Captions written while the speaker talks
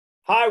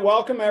Hi,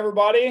 welcome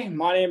everybody.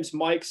 My name is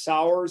Mike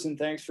Sowers, and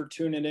thanks for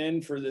tuning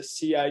in for the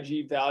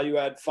CIG Value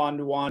Add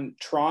Fund 1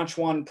 Tranche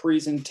 1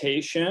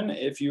 presentation.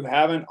 If you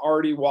haven't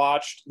already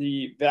watched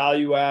the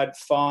Value Add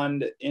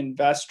Fund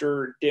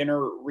Investor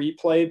Dinner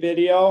replay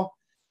video,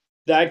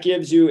 that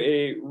gives you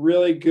a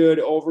really good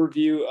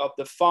overview of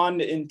the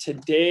fund. In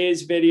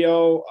today's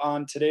video,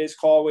 on today's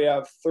call, we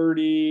have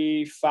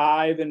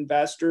 35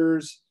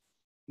 investors,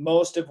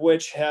 most of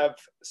which have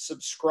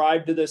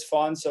subscribed to this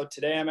fund. So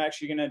today I'm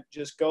actually going to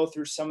just go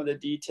through some of the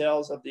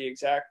details of the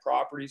exact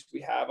properties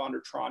we have under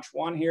Tranche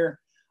 1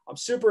 here. I'm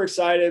super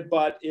excited,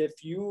 but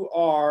if you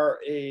are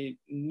a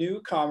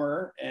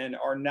newcomer and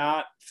are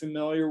not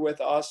familiar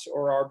with us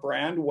or our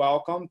brand,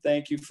 welcome.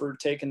 Thank you for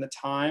taking the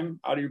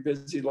time out of your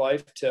busy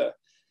life to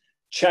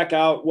check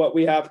out what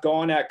we have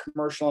going at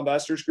Commercial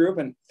Investors Group.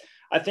 And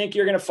I think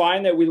you're going to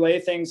find that we lay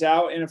things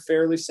out in a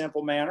fairly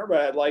simple manner,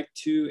 but I'd like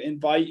to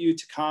invite you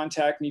to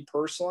contact me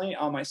personally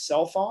on my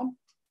cell phone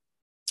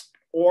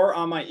or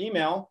on my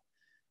email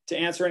to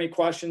answer any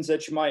questions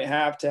that you might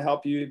have to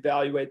help you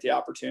evaluate the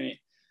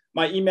opportunity.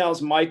 My email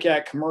is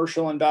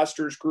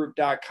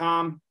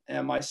mike@commercialinvestorsgroup.com,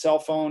 and my cell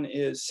phone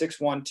is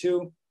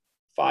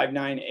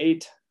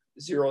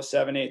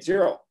 612-598-0780.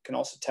 You can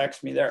also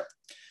text me there.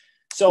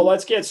 So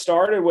let's get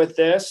started with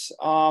this.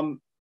 So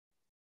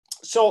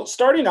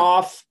starting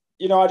off,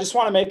 I just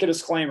want to make a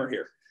disclaimer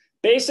here.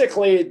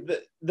 Basically,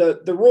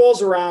 the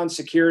rules around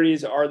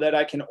securities are that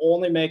I can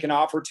only make an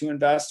offer to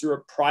invest through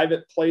a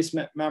private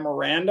placement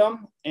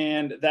memorandum,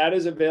 and that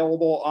is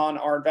available on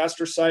our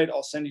investor site.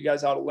 I'll send you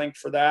guys out a link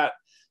for that.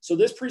 So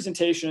this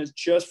presentation is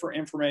just for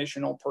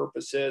informational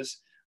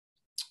purposes.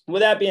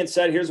 With that being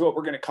said, here's what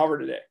we're going to cover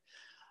today.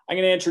 I'm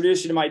going to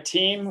introduce you to my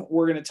team.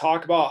 We're going to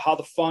talk about how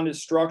the fund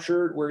is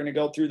structured. We're going to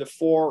go through the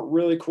 4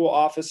 really cool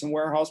office and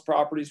warehouse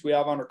properties we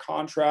have under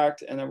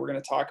contract. And then we're going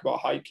to talk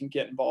about how you can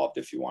get involved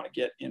if you want to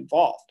get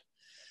involved.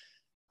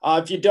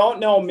 If you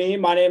don't know me,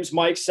 my name is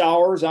Mike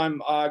Sowers.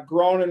 I'm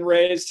grown and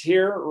raised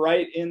here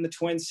right in the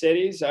Twin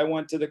Cities. I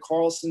went to the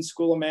Carlson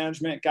School of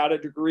Management, got a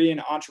degree in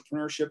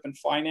entrepreneurship and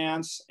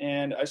finance,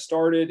 and I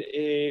started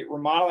a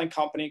remodeling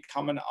company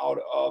coming out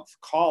of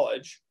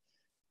college.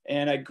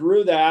 And I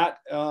grew that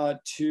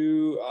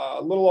to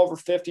a little over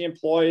 50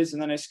 employees,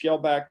 and then I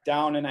scaled back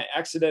down and I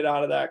exited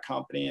out of that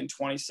company in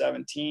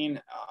 2017.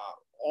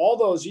 All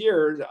those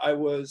years I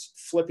was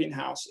flipping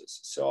houses.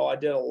 So I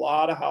did a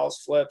lot of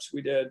house flips.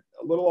 We did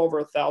a little over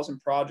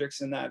 1,000 projects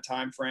in that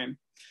time frame.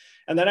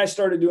 And then I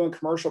started doing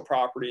commercial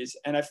properties,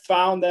 and I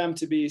found them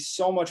to be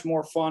so much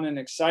more fun and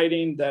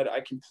exciting that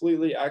I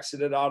completely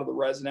exited out of the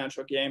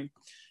residential game,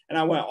 and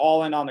I went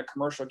all in on the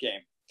commercial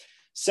game.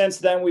 Since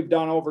then, we've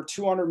done over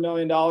 $200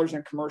 million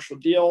in commercial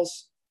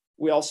deals.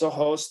 We also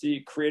host the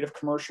Creative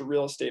Commercial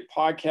Real Estate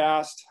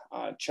podcast.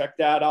 Check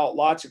that out.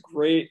 Lots of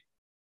great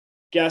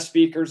guest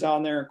speakers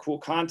on there and cool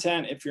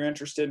content. If you're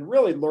interested in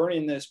really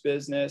learning this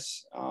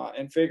business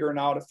and figuring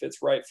out if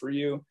it's right for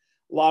you,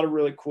 a lot of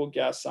really cool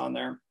guests on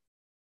there.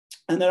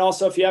 And then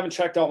also, if you haven't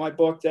checked out my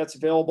book, that's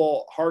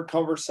available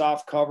hardcover,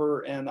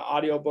 softcover, and the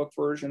audiobook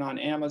version on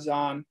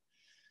Amazon.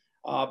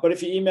 But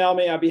if you email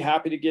me, I'd be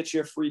happy to get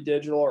you a free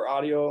digital or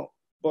audio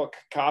book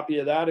copy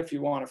of that if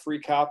you want a free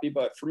copy.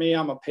 But for me,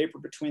 I'm a paper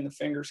between the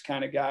fingers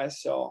kind of guy,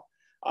 so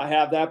I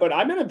have that. But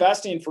I've been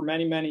investing for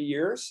many, many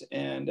years,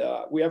 and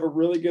we have a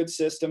really good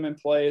system in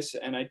place,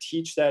 and I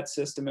teach that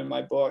system in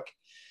my book.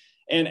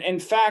 And in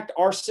fact,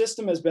 our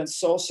system has been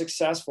so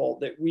successful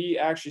that we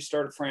actually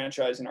started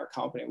franchising our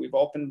company. We've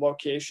opened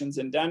locations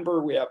in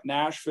Denver. We have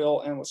Nashville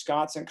and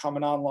Wisconsin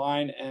coming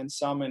online, and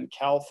some in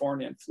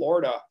California and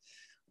Florida.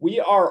 We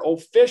are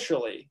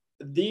officially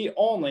the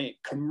only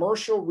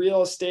commercial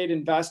real estate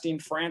investing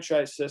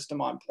franchise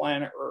system on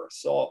planet Earth.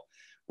 So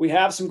we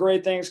have some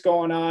great things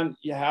going on.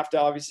 You have to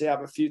obviously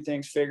have a few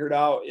things figured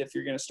out if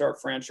you're going to start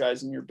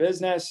franchising your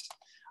business.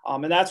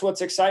 And that's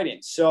what's exciting.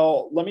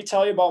 So let me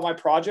tell you about my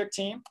project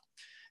team.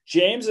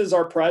 James is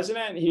our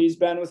president. He's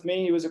been with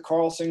me. He was a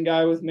Carlson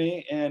guy with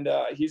me, and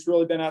he's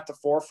really been at the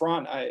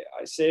forefront. I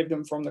saved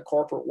him from the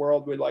corporate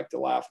world. We like to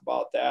laugh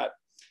about that.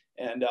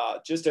 And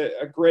just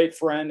a great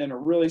friend and a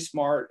really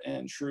smart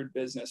and shrewd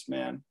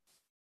businessman.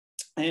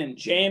 And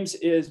James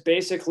is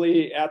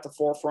basically at the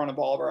forefront of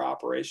all of our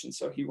operations.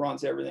 So he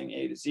runs everything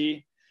A to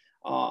Z.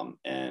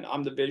 And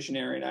I'm the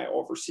visionary, and I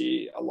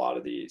oversee a lot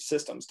of the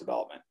systems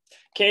development.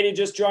 Katie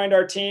just joined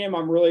our team.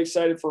 I'm really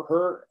excited for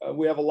her.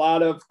 We have a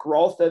lot of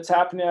growth that's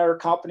happening at our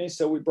company,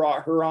 so we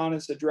brought her on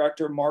as the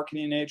director of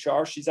marketing and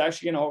HR. She's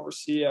actually going to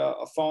oversee a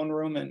phone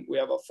room, and we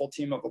have a full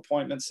team of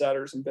appointment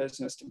setters and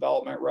business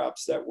development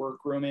reps that we're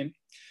grooming,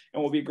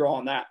 and we'll be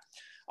growing that.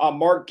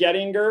 Mark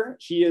Gettinger,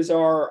 he is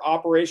our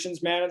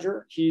operations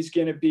manager. He's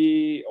going to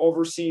be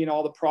overseeing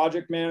all the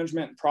project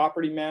management and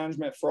property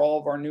management for all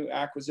of our new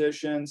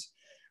acquisitions.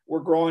 We're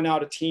growing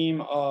out a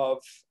team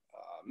of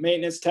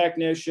maintenance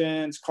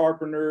technicians,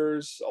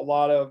 carpenters, a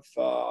lot of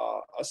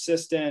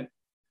assistant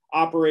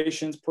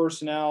operations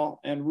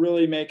personnel, and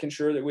really making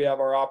sure that we have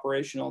our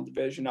operational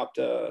division up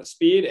to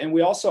speed. And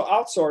we also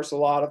outsource a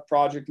lot of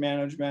project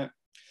management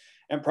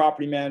and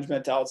property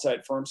management to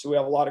outside firms. So we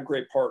have a lot of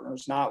great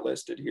partners not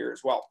listed here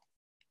as well.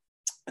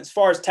 As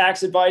far as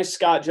tax advice,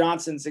 Scott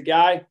Johnson's the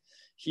guy.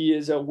 He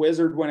is a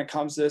wizard when it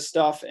comes to this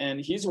stuff,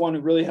 and he's the one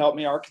who really helped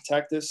me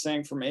architect this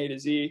thing from A to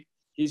Z.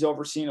 He's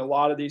overseen a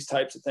lot of these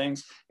types of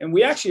things. And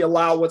we actually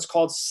allow what's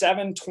called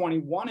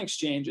 721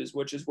 exchanges,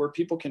 which is where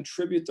people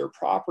contribute their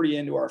property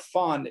into our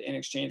fund in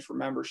exchange for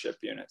membership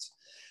units.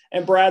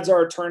 And Brad's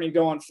our attorney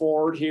going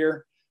forward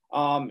here.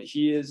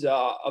 He is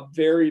a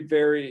very,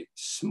 very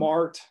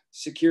smart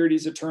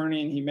securities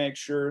attorney, and he makes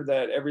sure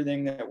that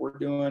everything that we're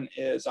doing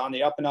is on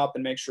the up and up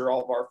and make sure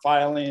all of our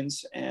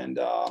filings and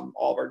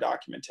all of our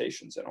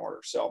documentation's in order.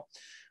 So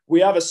we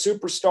have a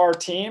superstar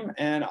team,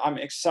 and I'm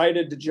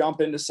excited to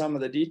jump into some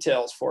of the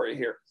details for you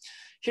here.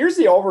 Here's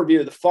the overview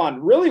of the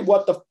fund. Really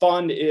what the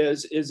fund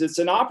is it's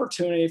an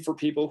opportunity for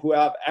people who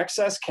have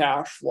excess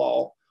cash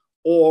flow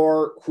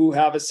or who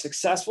have a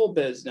successful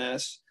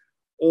business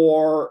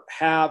or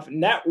have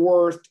net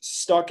worth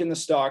stuck in the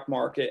stock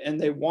market and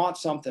they want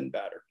something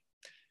better.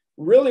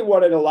 Really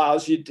what it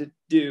allows you to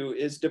do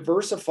is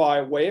diversify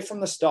away from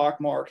the stock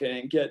market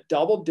and get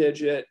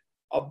double-digit,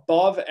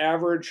 above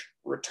average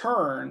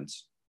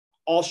returns,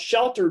 all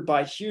sheltered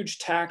by huge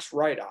tax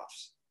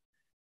write-offs,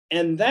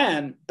 and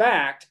then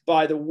backed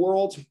by the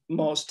world's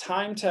most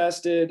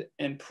time-tested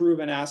and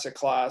proven asset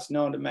class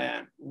known to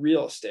man,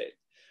 real estate.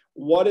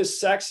 What is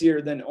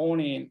sexier than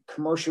owning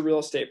commercial real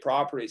estate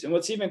properties? And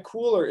what's even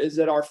cooler is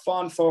that our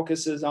fund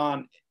focuses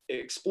on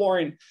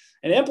exploring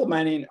and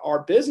implementing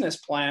our business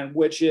plan,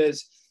 which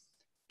is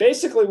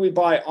basically we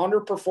buy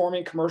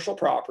underperforming commercial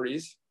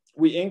properties,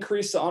 we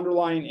increase the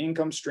underlying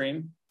income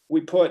stream,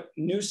 we put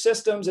new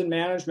systems and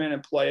management in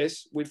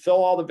place, we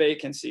fill all the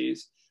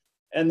vacancies,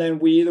 and then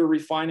we either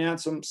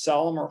refinance them,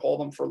 sell them, or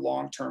hold them for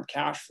long-term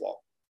cash flow.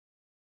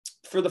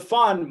 For the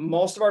fund,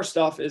 most of our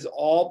stuff is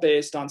all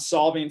based on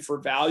solving for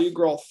value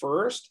growth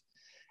first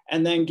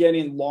and then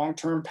getting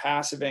long-term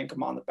passive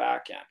income on the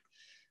back end.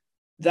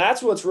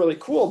 That's what's really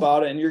cool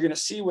about it. And you're going to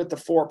see with the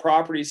 4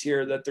 properties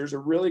here that there's a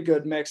really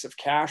good mix of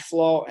cash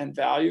flow and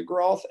value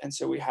growth. And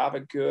so we have a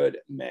good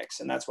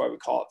mix, and that's why we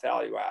call it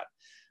value add.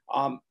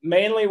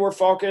 Mainly we're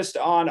focused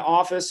on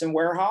office and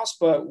warehouse,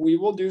 but we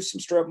will do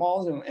some strip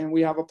malls and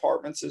we have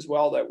apartments as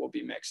well that will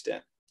be mixed in.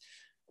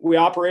 We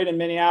operate in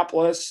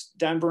Minneapolis,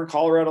 Denver, and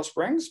Colorado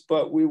Springs,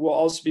 but we will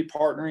also be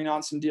partnering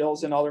on some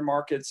deals in other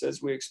markets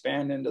as we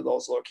expand into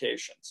those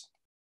locations.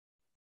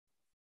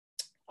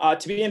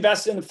 To be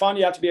invested in the fund,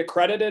 you have to be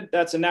accredited.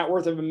 That's a net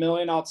worth of $1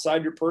 million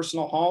outside your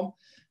personal home,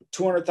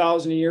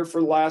 $200,000 a year for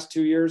the last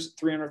 2 years,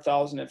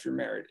 $300,000 if you're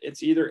married.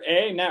 It's either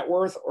A, net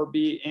worth, or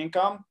B,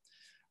 income.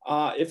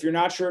 If you're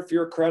not sure if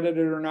you're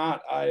accredited or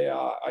not,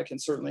 I can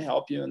certainly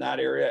help you in that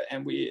area.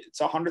 And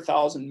it's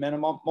 100,000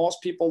 minimum.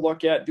 Most people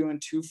look at doing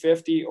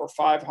 250 or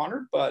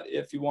 500, but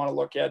if you want to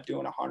look at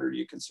doing 100,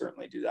 you can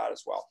certainly do that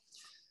as well.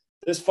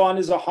 This fund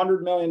is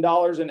 $100 million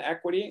in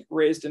equity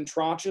raised in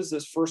tranches.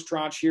 This first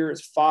tranche here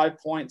is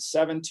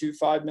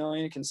 $5.725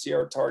 million. You can see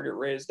our target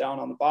raised down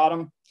on the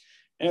bottom.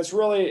 And it's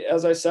really,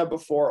 as I said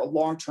before, a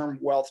long-term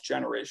wealth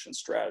generation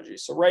strategy.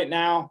 So right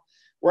now,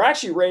 we're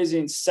actually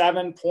raising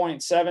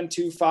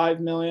 $7.725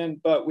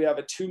 million, but we have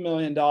a $2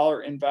 million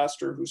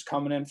investor who's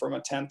coming in from a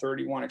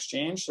 1031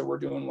 exchange. So we're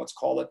doing what's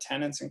called a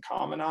tenants in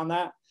common on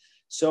that.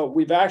 So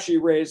we've actually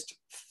raised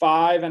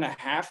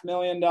 $5.5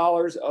 million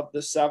of the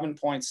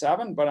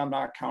 7.7, but I'm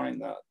not counting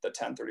the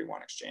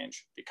 1031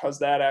 exchange because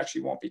that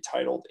actually won't be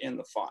titled in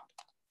the fund.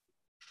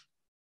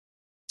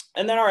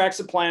 And then our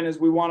exit plan is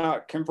we want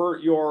to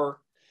convert your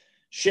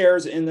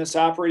shares in this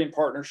operating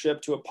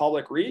partnership to a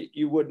public REIT.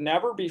 You would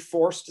never be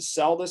forced to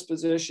sell this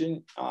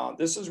position.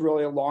 This is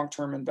really a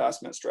long-term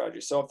investment strategy.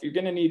 So if you're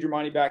going to need your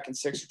money back in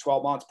 6 or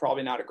 12 months,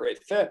 probably not a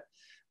great fit.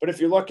 But if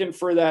you're looking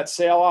for that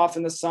sail off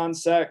in the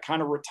sunset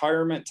kind of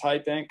retirement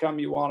type income,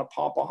 you want to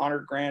pump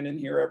 100 grand in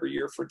here every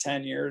year for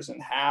 10 years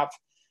and have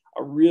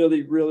a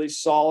really, really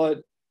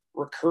solid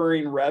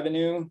recurring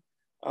revenue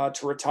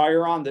to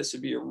retire on, this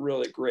would be a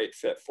really great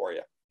fit for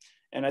you.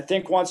 And I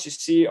think once you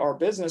see our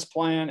business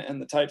plan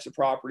and the types of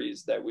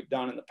properties that we've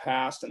done in the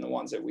past and the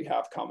ones that we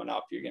have coming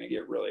up, you're going to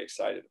get really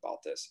excited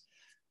about this.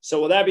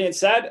 So with that being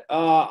said,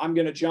 I'm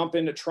going to jump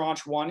into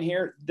tranche 1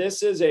 here.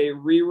 This is a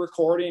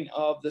re-recording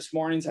of this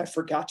morning's. I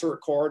forgot to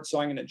record, so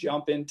I'm going to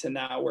jump into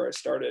now where I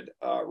started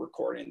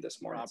recording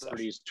this morning.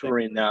 Properties,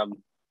 touring them,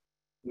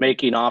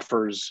 making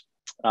offers,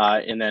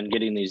 and then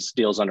getting these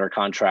deals under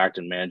contract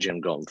and managing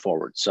them going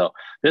forward. So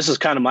this is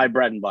kind of my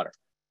bread and butter.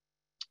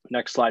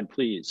 Next slide,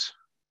 please.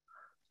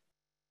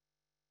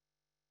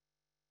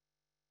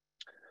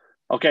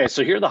 Okay,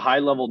 so here are the high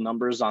level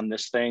numbers on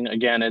this thing.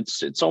 Again,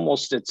 it's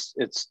almost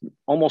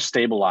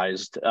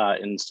stabilized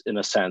in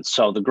a sense.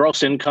 So the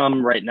gross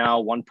income right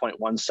now,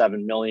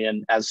 1.17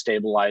 million, as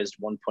stabilized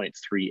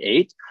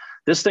 1.38.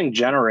 This thing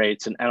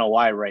generates an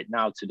NOI right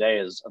now today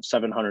is of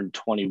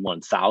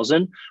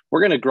 721,000. We're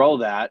going to grow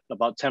that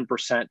about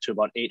 10% to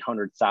about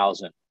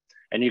 800,000.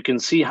 And you can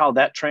see how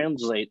that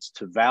translates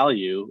to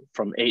value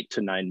from 8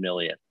 to 9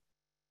 million.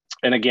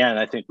 And again,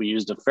 I think we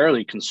used a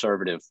fairly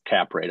conservative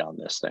cap rate on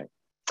this thing.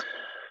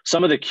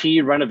 Some of the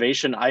key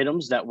renovation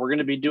items that we're going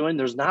to be doing,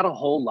 there's not a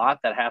whole lot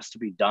that has to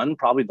be done.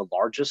 Probably the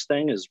largest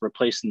thing is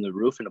replacing the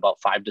roof in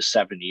about 5 to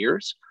 7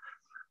 years.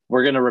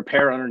 We're going to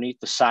repair underneath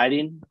the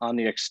siding on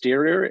the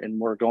exterior, and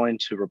we're going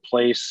to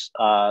replace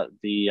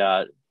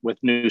with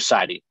new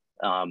siding.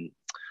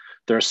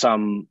 There's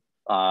some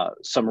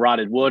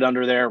rotted wood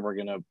under there. We're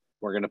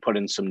gonna put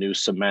in some new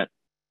cement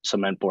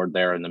board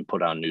there, and then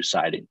put on new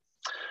siding.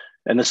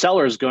 And the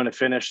seller is going to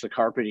finish the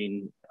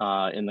carpeting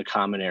in the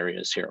common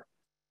areas here.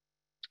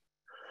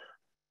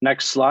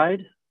 Next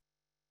slide.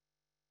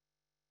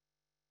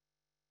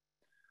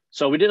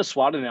 So we did a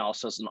SWOT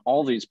analysis on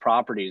all these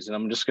properties, and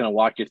I'm just going to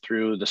walk you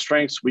through the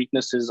strengths,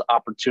 weaknesses,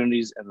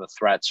 opportunities, and the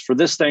threats. For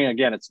this thing,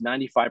 again, it's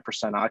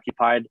 95%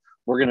 occupied.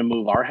 We're going to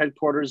move our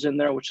headquarters in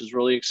there, which is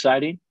really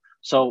exciting.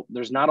 So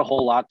there's not a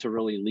whole lot to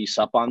really lease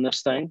up on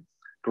this thing.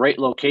 Great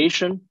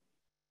location.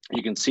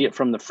 You can see it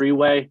from the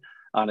freeway.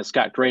 It's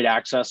got great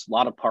access, a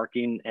lot of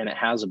parking, and it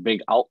has a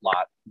big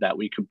outlot that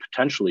we could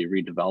potentially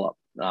redevelop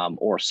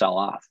or sell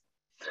off.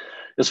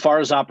 As far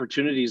as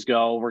opportunities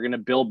go, we're going to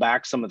build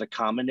back some of the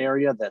common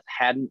area that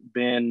hadn't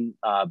been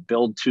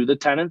billed to the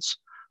tenants.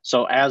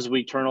 So as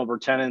we turn over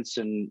tenants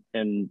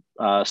and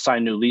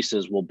sign new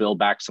leases, we'll build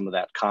back some of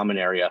that common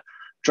area,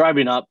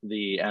 driving up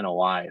the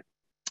NOI.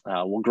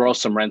 We'll grow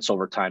some rents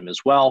over time as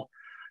well.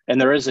 And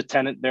there is a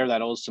tenant there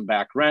that owes some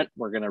back rent.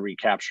 We're going to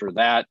recapture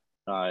that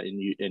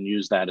and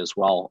use that as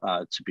well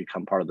to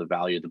become part of the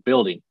value of the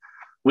building.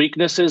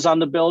 Weaknesses on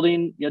the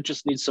building, it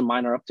just needs some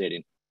minor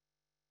updating.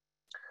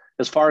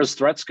 As far as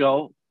threats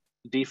go,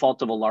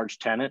 default of a large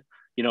tenant,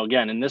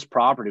 again, in this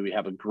property, we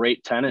have a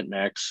great tenant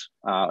mix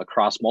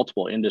across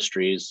multiple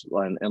industries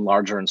and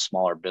larger and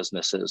smaller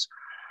businesses.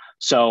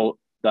 So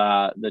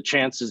the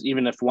chances,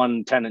 even if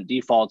one tenant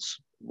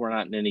defaults, we're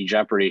not in any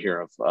jeopardy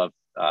here of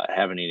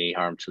having any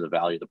harm to the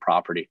value of the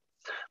property.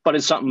 But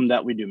it's something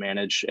that we do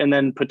manage. And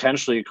then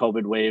potentially a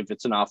COVID wave.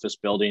 It's an office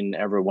building.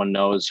 Everyone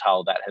knows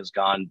how that has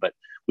gone, but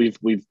we've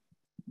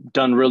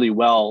done really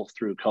well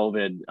through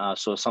COVID.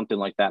 So if something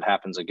like that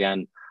happens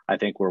again, I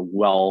think we're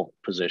well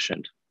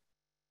positioned.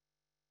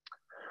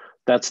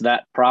 That's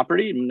that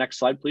property. Next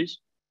slide, please.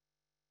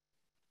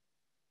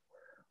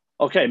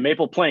 Okay,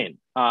 Maple Plain.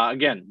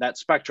 Again, that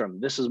spectrum.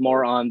 This is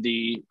more on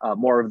the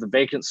more of the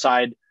vacant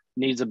side,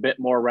 needs a bit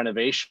more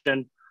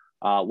renovation.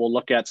 We'll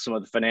look at some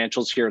of the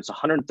financials here. It's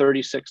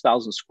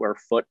 136,000 square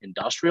foot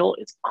industrial.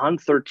 It's on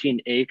 13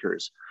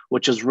 acres,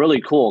 which is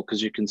really cool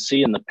because you can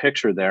see in the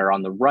picture there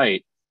on the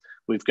right,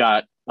 we've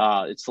got,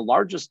 it's the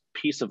largest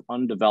piece of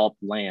undeveloped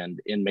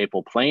land in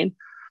Maple Plain.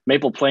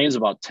 Maple Plain is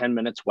about 10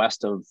 minutes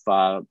west of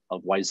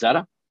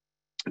Wayzata,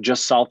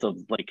 just south of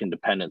Lake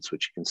Independence,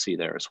 which you can see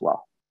there as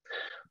well.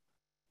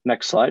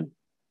 Next slide.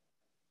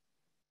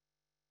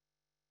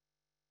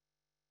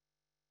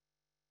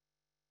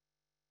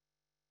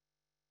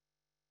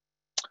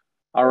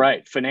 All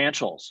right,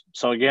 financials.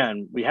 So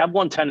again, we have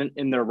one tenant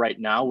in there right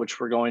now, which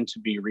we're going to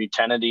be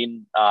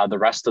re-tenanting the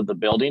rest of the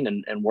building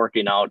and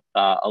working out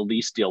a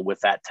lease deal with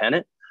that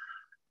tenant.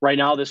 Right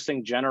now, this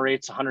thing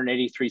generates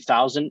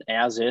 183,000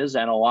 as is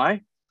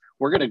NOI.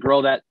 We're going to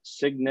grow that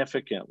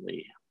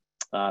significantly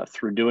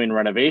through doing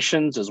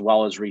renovations as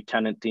well as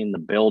re-tenanting the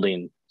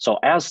building. So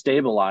as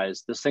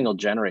stabilized, this thing will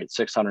generate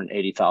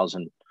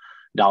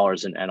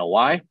 $680,000 in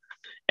NOI.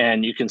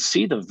 And you can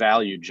see the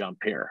value jump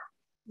here,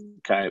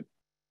 okay?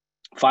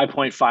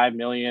 5.5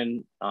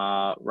 million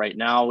right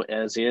now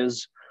as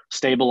is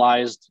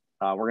stabilized.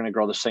 We're going to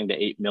grow this thing to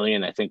 8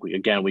 million. I think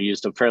we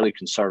used a fairly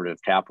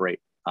conservative cap rate.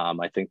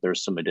 I think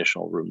there's some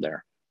additional room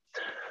there.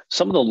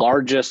 Some of the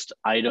largest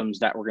items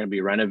that we're going to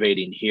be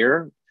renovating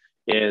here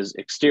is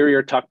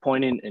exterior tuck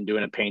pointing and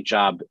doing a paint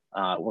job.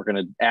 We're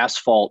going to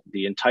asphalt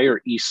the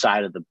entire east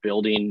side of the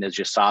building. As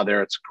you saw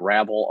there, it's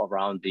gravel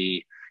around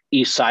the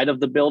east side of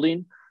the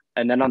building.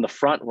 And then on the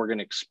front, we're going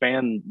to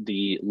expand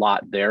the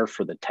lot there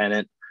for the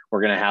tenant. We're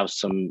going to have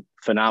some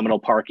phenomenal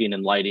parking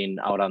and lighting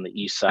out on the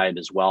east side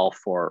as well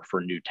for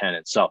new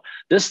tenants. So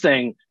this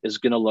thing is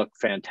going to look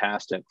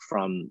fantastic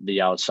from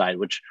the outside,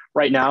 which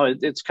right now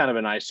it's kind of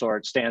an eyesore.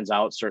 It stands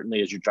out certainly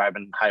as you're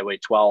driving Highway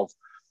 12,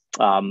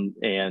 and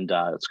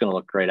it's going to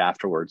look great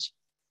afterwards.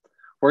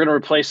 We're going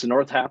to replace the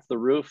north half of the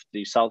roof.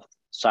 The south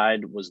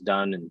side was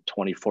done in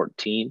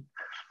 2014,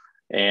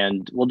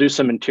 and we'll do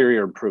some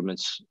interior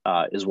improvements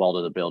as well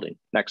to the building.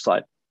 Next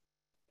slide.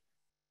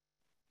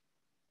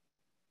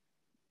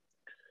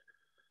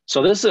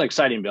 So this is an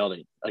exciting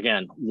building.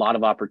 Again, a lot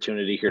of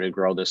opportunity here to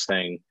grow this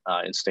thing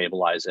and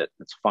stabilize it.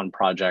 It's a fun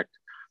project.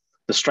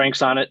 The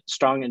strengths on it,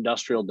 strong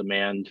industrial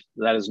demand.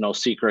 That is no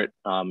secret.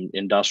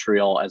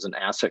 Industrial as an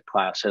asset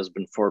class has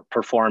been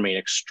performing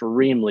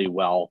extremely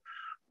well.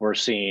 We're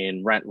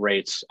seeing rent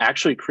rates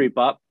actually creep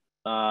up,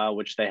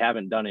 which they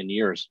haven't done in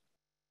years.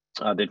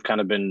 They've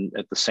kind of been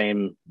at the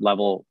same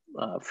level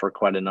for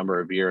quite a number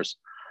of years.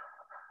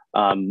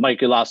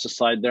 Mike, you lost a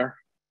slide there.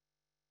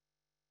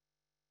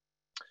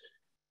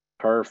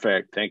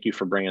 Perfect. Thank you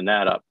for bringing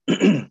that up.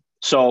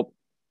 So,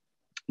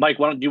 Mike,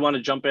 do you want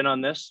to jump in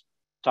on this?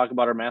 Talk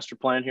about our master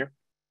plan here?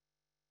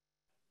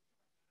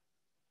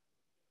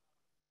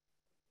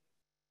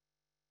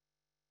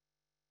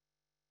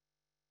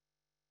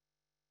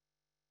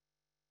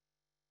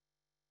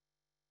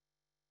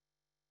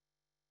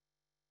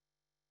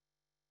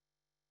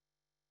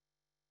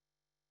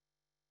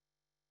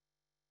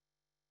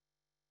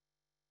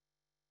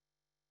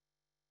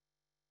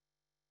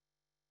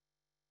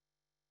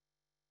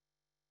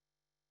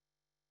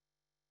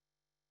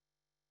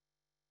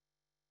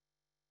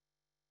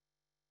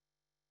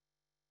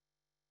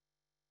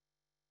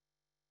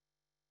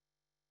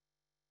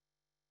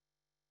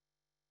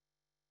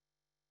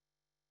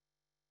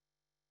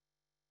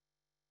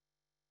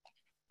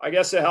 I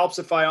guess it helps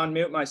if I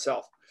unmute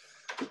myself.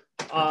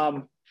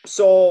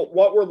 So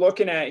what we're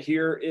looking at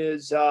here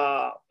is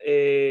a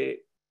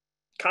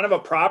kind of a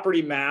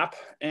property map,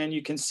 and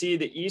you can see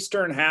the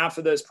eastern half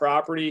of this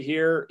property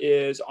here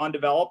is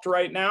undeveloped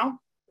right now,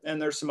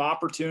 and there's some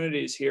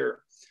opportunities here.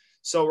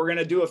 So we're going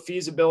to do a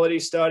feasibility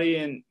study,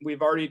 and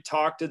we've already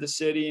talked to the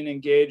city and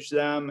engaged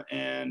them,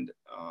 and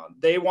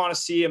they want to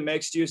see a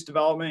mixed use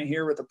development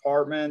here with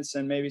apartments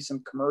and maybe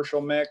some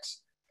commercial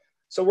mix.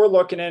 So we're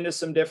looking into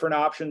some different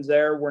options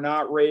there. We're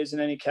not raising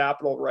any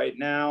capital right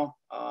now.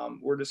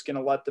 We're just going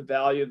to let the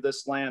value of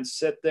this land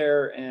sit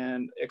there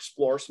and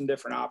explore some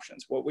different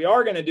options. What we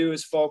are going to do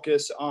is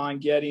focus on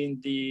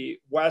getting the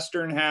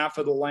western half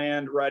of the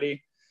land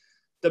ready.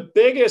 The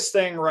biggest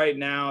thing right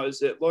now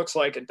is it looks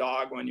like a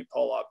dog when you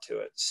pull up to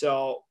it.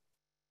 So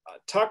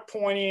tuck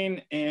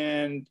pointing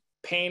and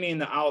painting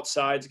the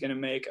outside is going to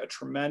make a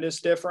tremendous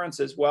difference,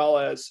 as well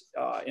as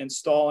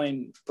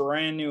installing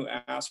brand new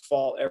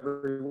asphalt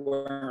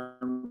everywhere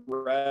in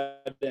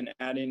red and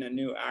adding a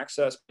new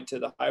access to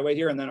the highway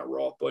here, and then a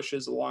row of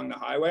bushes along the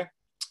highway.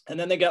 And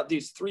then they got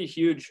these 3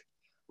 huge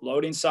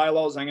loading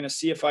silos. I'm going to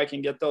see if I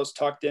can get those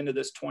tucked into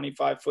this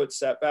 25-foot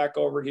setback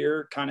over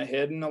here, kind of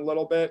hidden a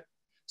little bit,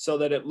 so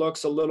that it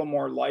looks a little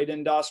more light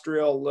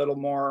industrial, a little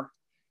more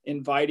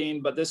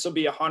inviting. But this will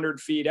be 100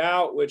 feet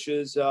out, which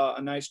is a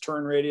nice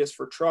turn radius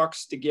for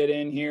trucks to get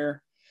in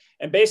here.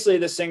 And basically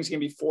this thing's gonna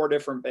be 4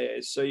 different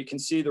bays. So you can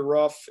see the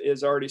roof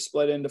is already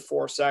split into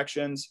 4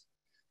 sections.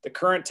 The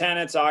current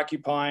tenants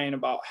occupying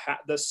about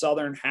the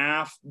southern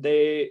half.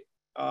 They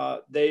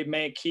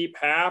may keep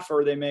half,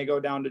 or they may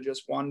go down to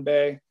just 1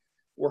 bay.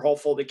 We're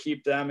hopeful to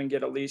keep them and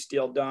get a lease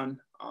deal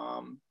done.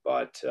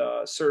 But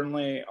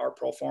certainly our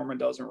pro forma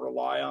doesn't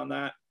rely on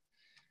that.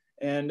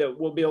 And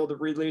we'll be able to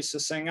release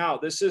this thing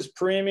out. This is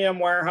Premium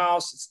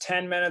Warehouse. It's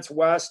 10 minutes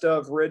west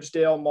of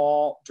Ridgedale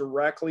Mall,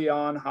 directly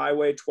on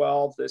Highway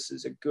 12. This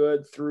is a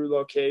good through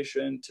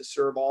location to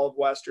serve all of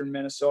Western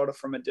Minnesota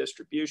from a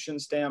distribution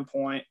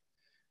standpoint.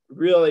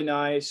 Really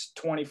nice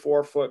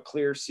 24-foot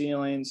clear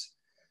ceilings.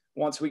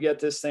 Once we get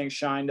this thing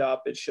shined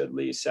up, it should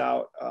lease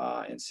out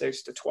in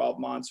 6 to 12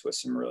 months with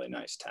some really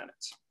nice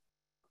tenants.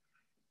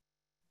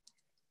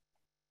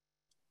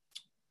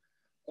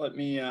 Let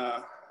me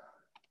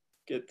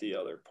get the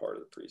other part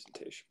of the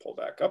presentation pull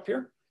back up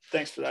here.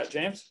 Thanks for that,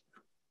 James.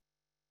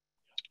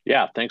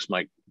 Yeah, thanks,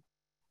 Mike.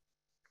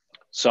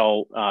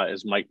 So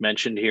as Mike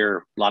mentioned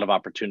here, a lot of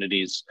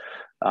opportunities.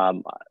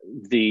 Really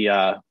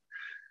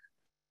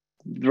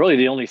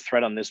the only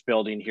threat on this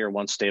building here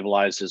once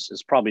stabilized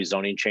is probably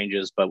zoning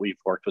changes, but we've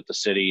worked with the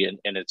city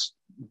and it's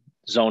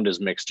zoned as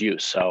mixed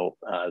use. So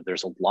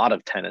there's a lot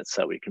of tenants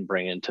that we can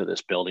bring into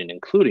this building,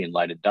 including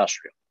light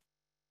industrial.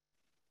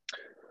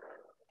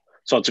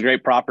 So it's a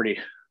great property.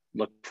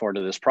 Look forward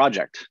to this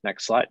project.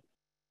 Next slide.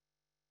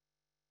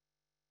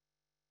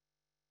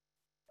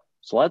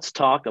 So let's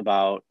talk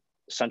about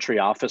Century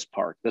Office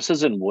Park. This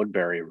is in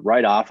Woodbury,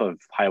 right off of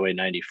Highway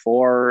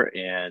 94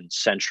 and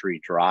Century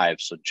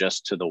Drive, so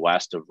just to the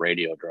west of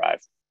Radio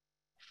Drive.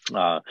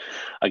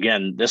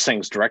 Again, this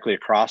thing's directly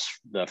across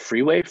the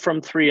freeway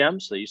from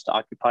 3M, so they used to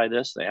occupy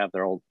this. They have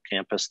their old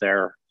campus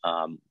there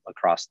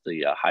across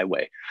the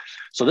highway.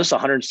 So this is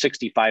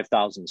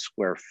 165,000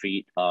 square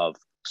feet of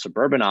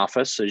suburban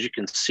office. As you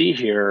can see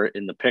here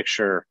in the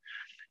picture,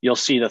 you'll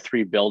see the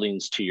 3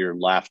 buildings to your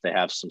left. They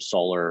have some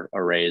solar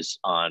arrays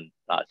on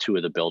 2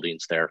 of the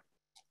buildings there.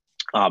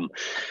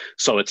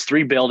 So it's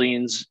 3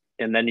 buildings,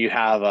 and then you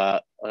have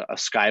a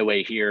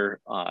skyway here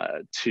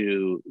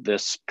to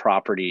this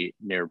property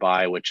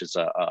nearby, which is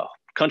a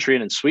Country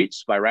Inn and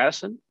Suites by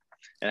Radisson,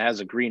 and it has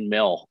a green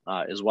mill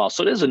as well.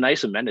 So it is a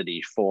nice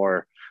amenity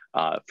for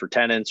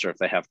tenants, or if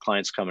they have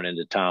clients coming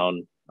into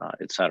town,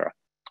 et cetera.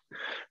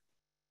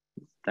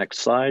 Next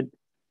slide.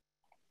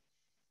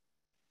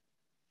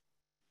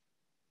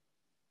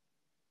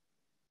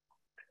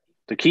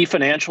 The key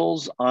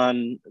financials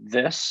on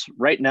this,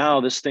 right now,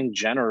 this thing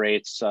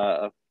generates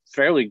a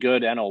fairly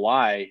good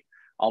NOI,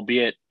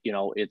 albeit,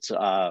 it's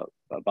about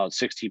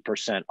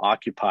 60%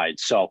 occupied.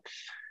 So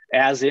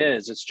as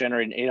is, it's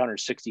generating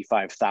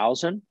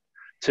 $865,000.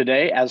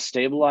 Today, as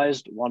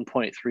stabilized,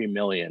 $1.3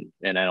 million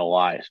in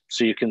NOI.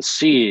 So you can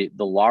see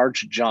the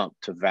large jump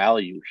to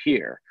value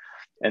here.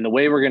 And the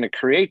way we're going to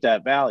create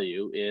that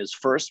value is,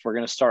 first, we're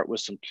going to start with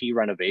some key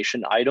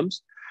renovation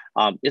items.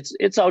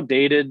 It's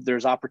outdated.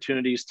 There's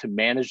opportunities to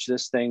manage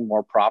this thing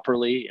more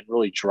properly and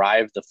really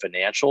drive the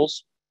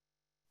financials.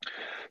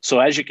 So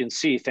as you can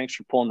see, thanks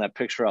for pulling that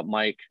picture up,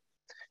 Mike.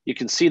 You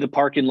can see the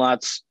parking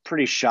lot's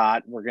pretty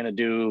shot. We're going to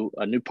do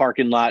a new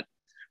parking lot.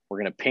 We're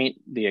going to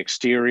paint the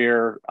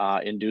exterior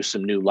and do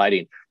some new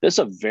lighting. This is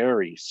a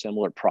very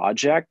similar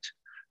project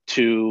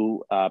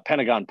to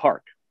Pentagon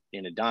Park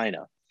in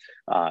Edina.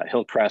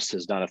 Hillcrest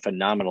has done a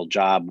phenomenal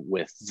job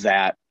with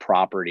that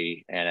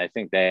property, and I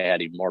think they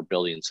had even more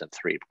buildings than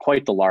 3.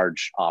 Quite the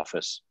large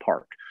office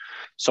park.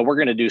 So we're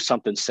going to do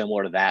something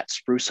similar to that,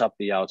 spruce up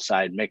the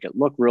outside, make it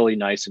look really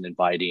nice and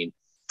inviting.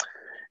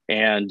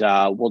 And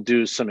we'll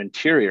do some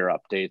interior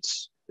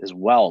updates as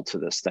well to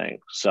this thing.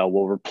 So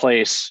we'll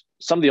replace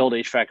some of the old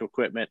HVAC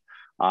equipment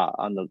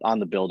on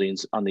the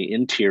buildings. On the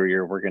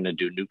interior, we're going to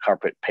do new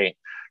carpet paint.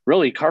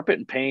 Really, carpet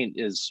and paint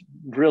is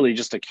really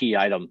just a key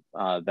item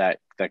that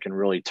can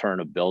really turn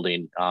a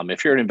building.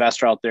 If you're an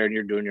investor out there and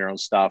you're doing your own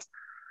stuff,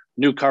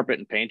 new carpet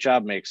and paint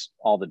job makes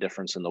all the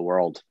difference in the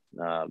world,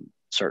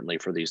 certainly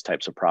for these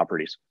types of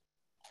properties,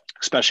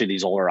 especially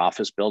these older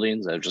office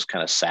buildings that have just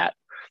kind of sat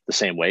the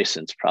same way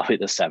since probably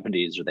the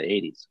 70s or the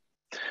 80s.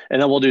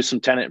 And then we'll do some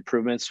tenant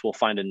improvements. We'll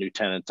find a new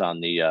tenant on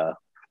the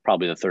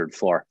probably the third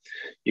floor.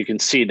 You can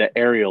see the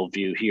aerial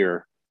view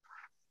here.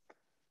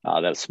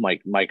 That's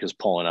Mike is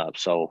pulling up.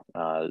 So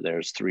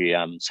there's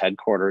 3M's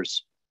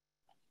headquarters.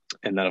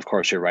 And then, of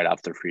course, you're right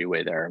off the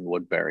freeway there in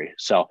Woodbury.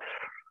 So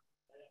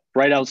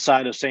right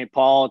outside of St.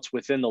 Paul, it's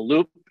within the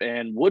loop,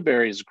 and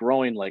Woodbury is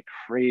growing like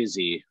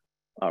crazy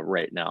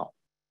right now.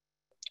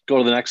 Go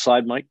to the next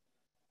slide, Mike.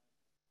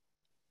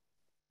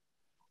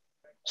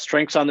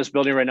 Strengths on this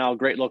building right now,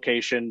 great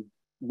location.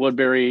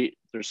 Woodbury,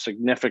 there's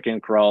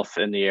significant growth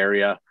in the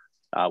area.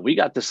 We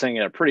got this thing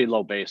at a pretty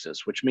low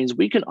basis, which means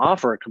we can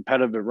offer a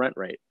competitive rent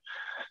rate.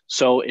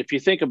 So if you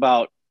think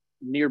about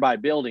nearby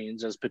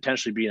buildings as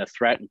potentially being a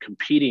threat and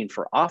competing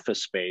for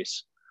office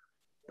space,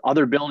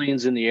 other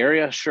buildings in the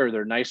area, sure,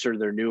 they're nicer,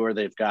 they're newer,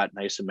 they've got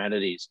nice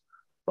amenities,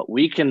 but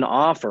we can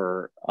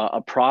offer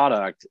a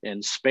product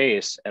in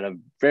space at a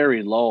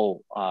very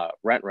low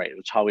rent rate,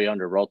 which is how we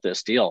underwrote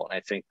this deal. And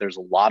I think there's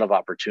a lot of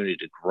opportunity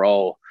to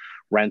grow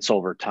rents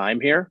over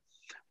time here,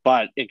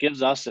 but it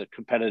gives us a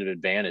competitive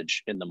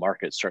advantage in the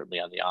market, certainly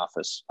on the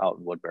office out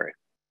in Woodbury.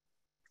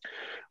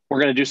 We're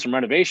going to do some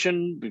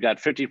renovation. We've got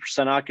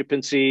 50%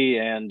 occupancy,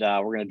 and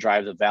we're going to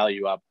drive the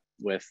value up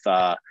with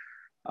the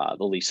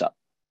lease up.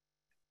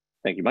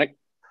 Thank you, Mike.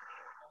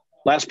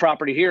 Last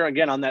property here,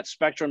 again, on that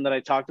spectrum that I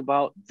talked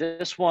about.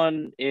 This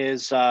one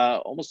is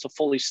almost a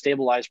fully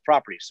stabilized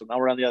property. So now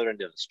we're on the other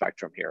end of the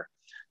spectrum here.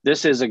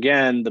 This is,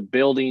 again, the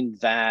building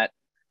that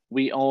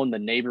we own, the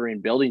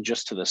neighboring building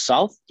just to the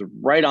south,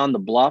 right on the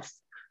bluff,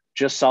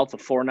 just south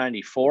of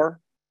 494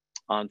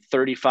 on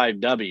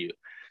 35W.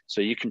 So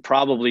you can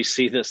probably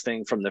see this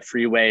thing from the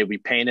freeway. We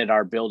painted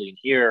our building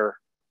here,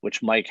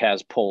 which Mike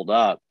has pulled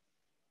up.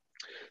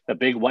 The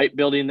big white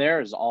building there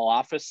is all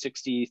office,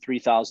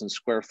 63,000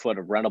 square foot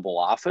of rentable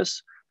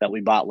office that we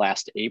bought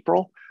last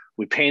April.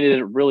 We painted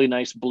it really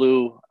nice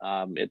blue.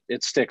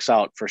 It sticks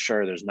out for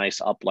sure. There's nice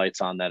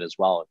uplights on that as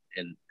well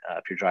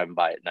if you're driving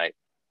by at night.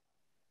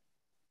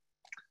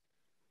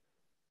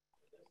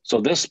 So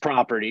this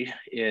property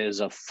is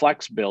a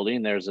flex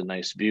building. There's a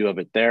nice view of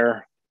it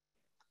there.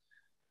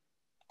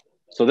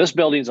 So this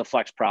building is a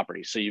flex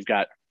property. So you've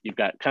got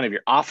kind of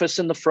your office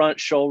in the front,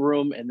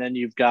 showroom, and then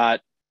you've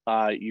got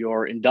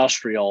your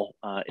industrial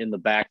in the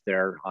back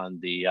there on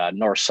the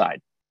north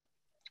side.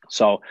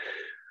 So,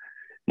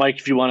 Mike,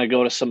 if you want to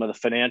go to some of the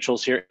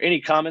financials here,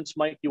 any comments,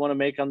 Mike, you want to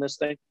make on this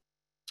thing?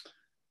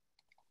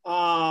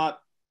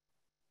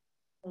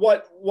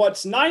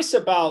 What's nice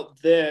about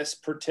this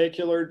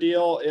particular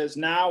deal is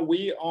now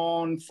we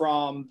own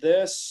from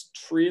this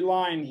tree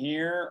line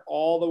here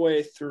all the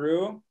way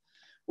through,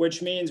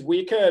 which means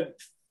we could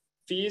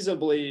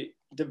feasibly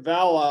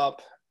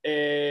develop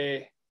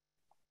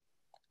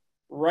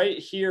right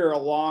here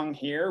along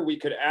here. We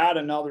could add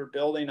another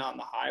building on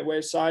the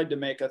highway side to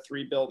make a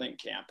 3-building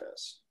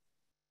campus.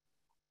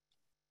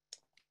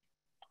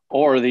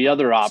 Or the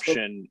other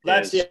option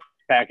is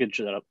package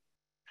it up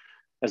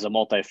as a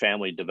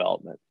multifamily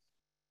development.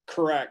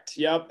 Correct.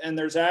 Yep. And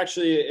there's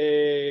actually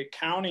a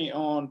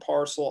county-owned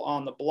parcel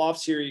on the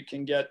bluffs here. You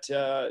can get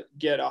a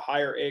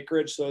higher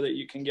acreage so that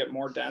you can get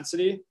more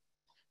density.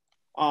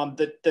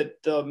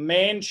 The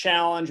main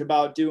challenge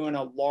about doing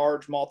a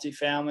large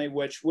multifamily,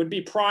 which would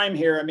be prime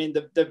here, I mean,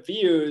 the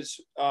views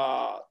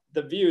are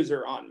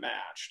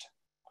unmatched.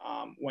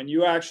 When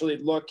you actually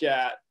look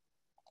at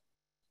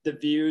the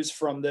views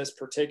from this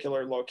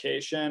particular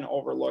location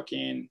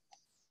overlooking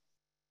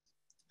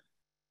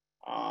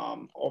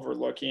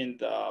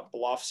the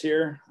bluffs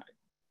here,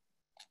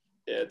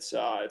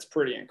 it's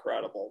pretty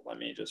incredible. Let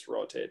me just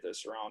rotate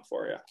this around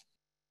for you.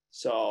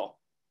 So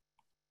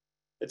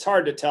it's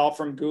hard to tell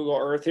from Google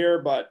Earth here,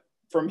 but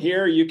from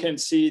here you can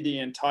see the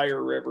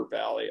entire river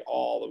valley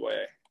all the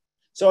way.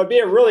 So it'd be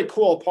a really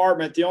cool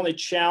apartment. The only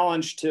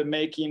challenge to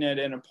making it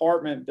an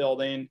apartment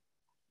building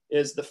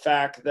is the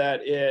fact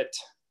that it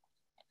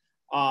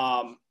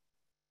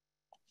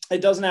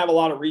doesn't have a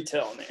lot of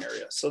retail in the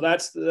area. So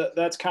that's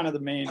kind of the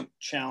main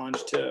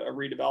challenge to a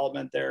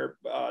redevelopment there,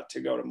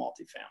 to go to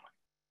multifamily.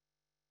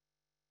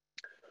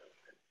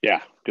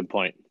 Yeah, good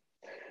point.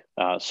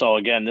 So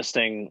again, this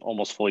thing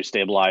almost fully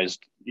stabilized.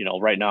 You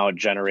know, right now it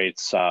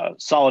generates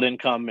solid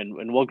income,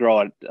 and we'll grow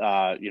it,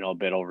 a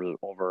bit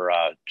over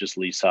just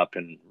lease up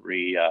and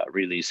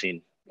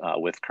releasing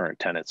with current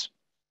tenants.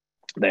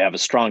 They have a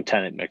strong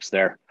tenant mix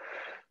there.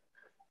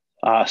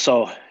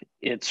 So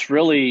it's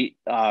really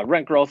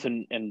rent growth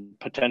and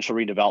potential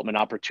redevelopment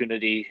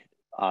opportunity.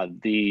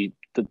 The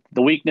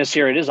weakness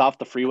here, it is off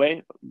the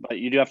freeway, but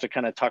you do have to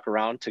kind of tuck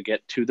around to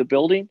get to the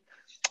building.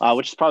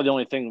 which is probably the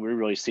only thing we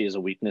really see as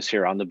a weakness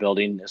here on the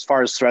building. As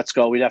far as threats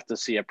go, we'd have to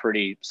see a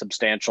pretty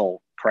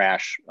substantial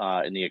crash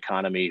in the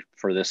economy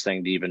for this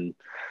thing to even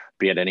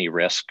be at any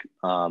risk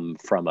from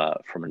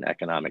an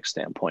economic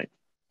standpoint.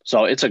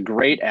 So it's a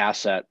great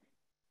asset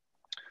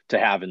to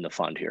have in the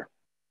fund here.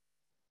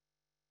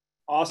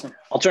 Awesome.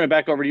 I'll turn it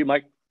back over to you,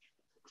 Mike.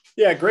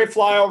 Yeah, great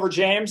flyover,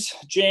 James.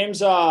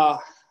 James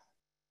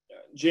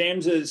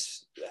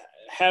is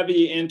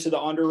heavy into the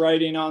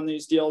underwriting on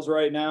these deals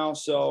right now,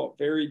 so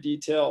very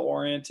detail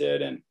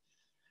oriented. And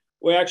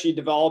we actually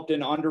developed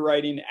an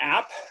underwriting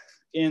app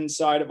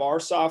inside of our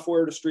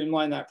software to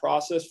streamline that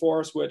process for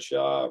us, which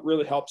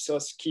really helps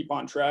us keep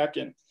on track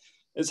and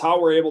is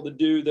how we're able to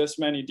do this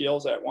many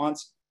deals at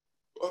once.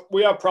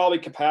 We have probably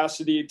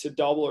capacity to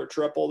double or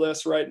triple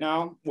this right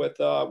now with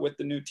the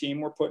new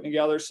team we're putting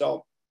together.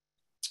 So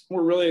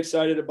we're really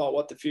excited about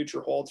what the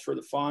future holds for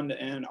the fund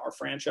and our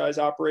franchise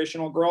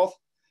operational growth.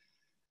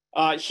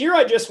 Here,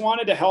 I just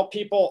wanted to help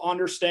people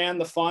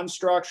understand the fund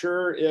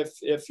structure.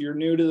 If you're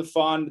new to the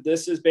fund,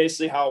 this is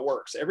basically how it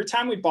works. Every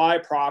time we buy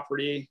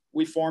property,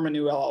 we form a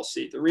new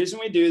LLC. The reason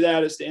we do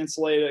that is to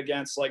insulate it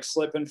against like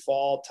slip and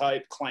fall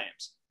type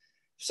claims.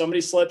 If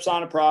somebody slips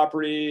on a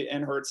property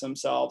and hurts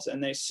themselves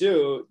and they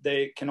sue,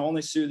 they can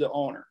only sue the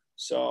owner.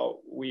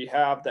 So we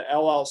have the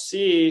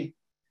LLC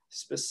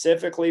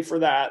specifically for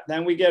that.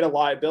 Then we get a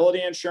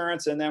liability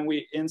insurance, and then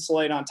we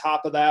insulate on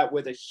top of that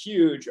with a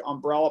huge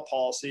umbrella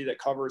policy that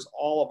covers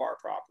all of our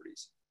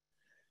properties.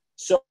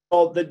 So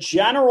the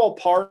general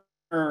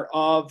partner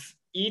of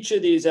each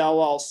of these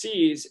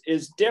LLCs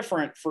is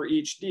different for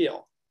each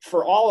deal.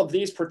 For all of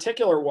these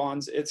particular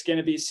ones, it's going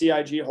to be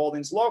CIG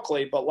Holdings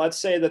locally, but let's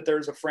say that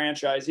there's a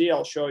franchisee,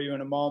 I'll show you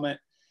in a moment.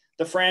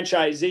 The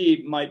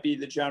franchisee might be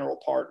the general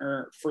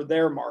partner for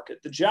their market.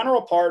 The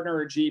general partner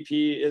or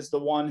GP is the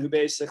one who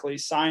basically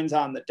signs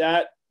on the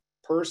debt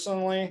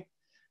personally,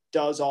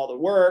 does all the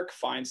work,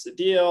 finds the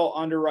deal,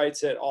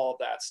 underwrites it, all of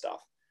that stuff.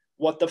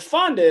 What the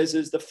fund is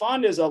the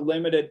fund is a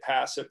limited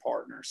passive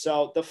partner.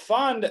 So the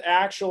fund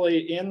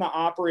actually in the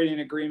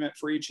operating agreement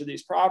for each of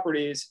these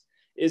properties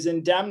is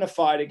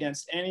indemnified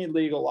against any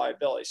legal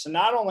liability. So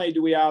not only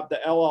do we have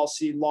the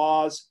LLC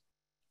laws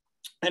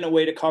and a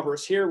way to cover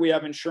us here, we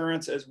have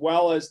insurance as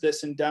well as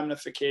this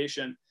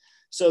indemnification.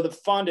 So the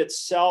fund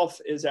itself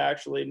is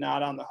actually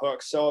not on the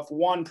hook. So if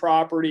one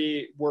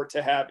property were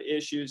to have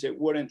issues, it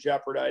wouldn't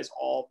jeopardize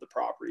all of the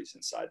properties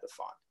inside the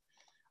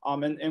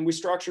fund. And we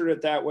structured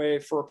it that way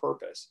for a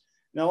purpose.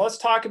 Now let's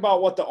talk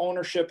about what the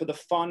ownership of the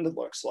fund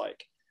looks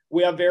like.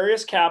 We have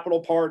various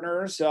capital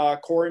partners.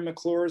 Corey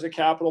McClure is a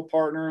capital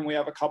partner, and we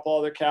have a couple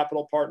other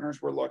capital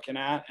partners we're looking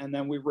at. And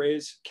then we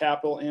raise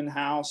capital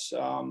in-house,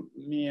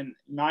 me and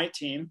my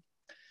team.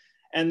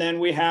 And then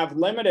we have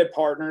limited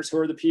partners who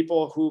are the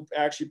people who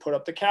actually put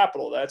up the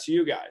capital. That's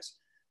you guys.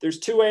 There's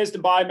two ways to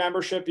buy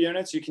membership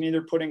units. You can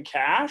either put in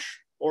cash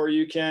or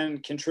you can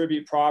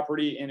contribute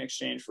property in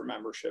exchange for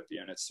membership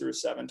units through a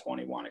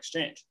 721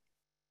 exchange.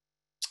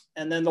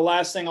 And then the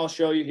last thing I'll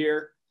show you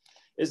here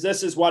is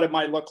this is what it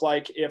might look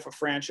like if a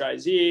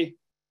franchisee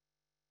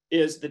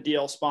is the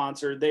deal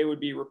sponsor. They would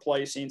be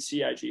replacing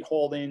CIG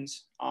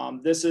Holdings.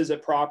 This is a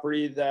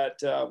property that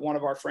one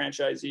of our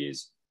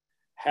franchisees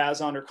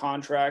has under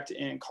contract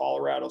in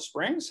Colorado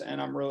Springs,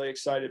 and I'm really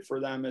excited for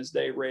them as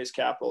they raise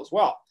capital as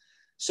well.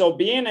 So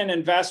being an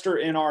investor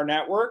in our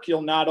network,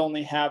 you'll not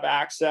only have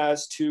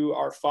access to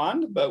our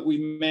fund, but we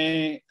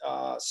may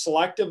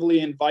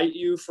selectively invite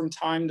you from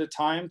time to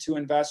time to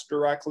invest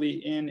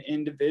directly in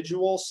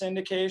individual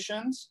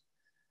syndications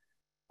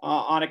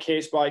on a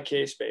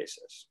case-by-case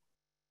basis.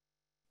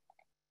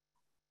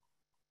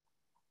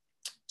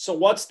 So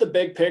what's the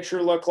big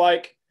picture look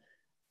like?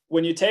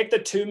 When you take the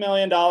 $2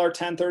 million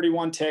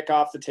 1031 tick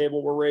off the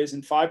table, we're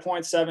raising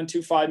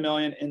 $5.725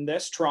 million in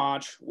this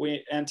tranche.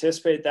 We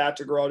anticipate that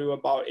to grow to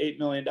about $8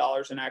 million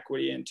in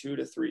equity in 2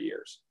 to 3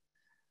 years.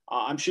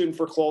 I'm shooting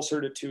for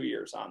closer to 2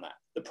 years on that.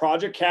 The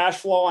project cash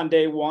flow on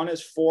day one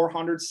is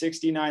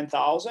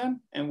 $469,000,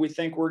 and we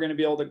think we're going to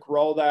be able to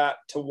grow that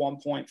to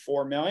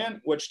 $1.4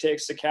 million, which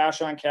takes the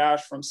cash on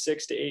cash from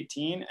 6 to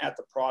 18 at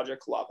the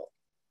project level.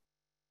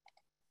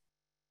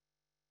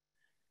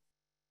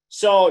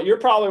 So you're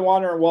probably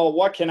wondering, well,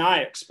 what can I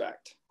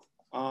expect?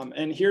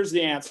 And here's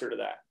the answer to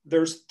that.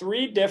 There's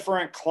 3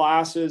 different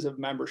classes of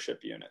membership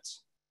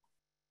units.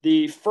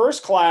 The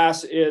first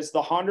class is the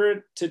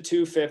 100 to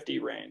 250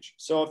 range.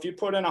 So if you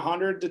put in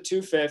 100 to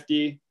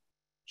 250,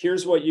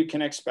 here's what you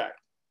can expect.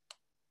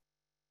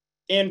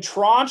 In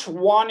tranche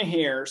 1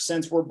 here,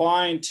 since we're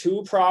buying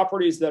 2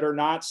 properties that are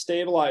not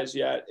stabilized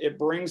yet, it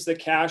brings the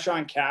cash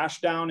on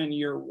cash down in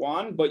year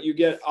 1, but you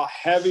get a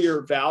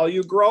heavier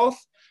value growth.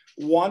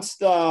 Once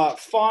the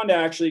fund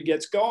actually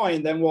gets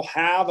going, then we'll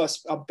have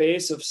a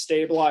base of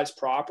stabilized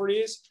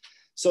properties.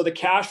 So the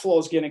cash flow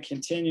is going to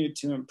continue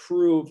to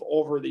improve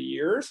over the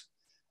years.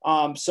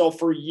 So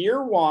for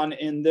year 1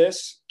 in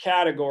this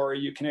category,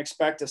 you can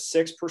expect a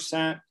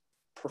 6%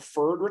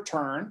 preferred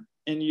return.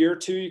 In year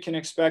 2, you can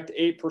expect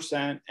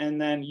 8%.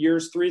 And then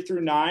years 3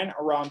 through 9,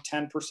 around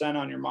 10%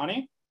 on your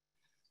money.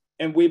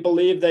 And we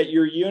believe that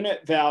your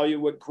unit value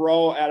would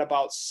grow at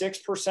about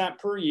 6%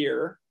 per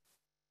year.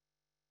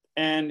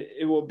 And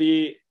it will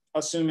be,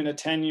 assuming a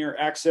 10-year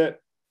exit,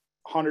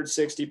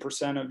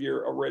 160% of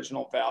your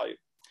original value.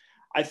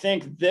 I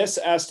think this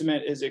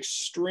estimate is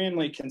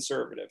extremely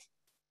conservative.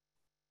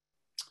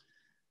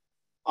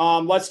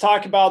 Let's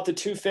talk about the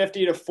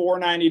 250 to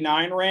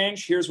 499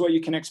 range. Here's what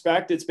you can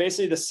expect. It's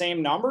basically the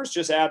same numbers,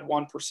 just add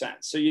 1%.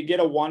 So you get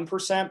a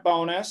 1%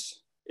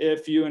 bonus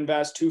if you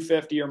invest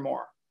 250 or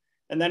more.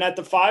 And then at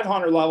the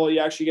 500 level, you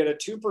actually get a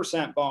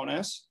 2%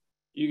 bonus.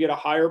 You get a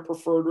higher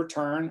preferred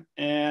return,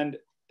 and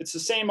it's the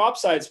same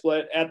upside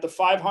split. At the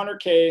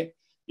 500K,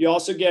 you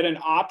also get an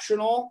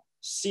optional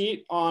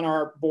seat on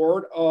our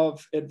board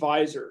of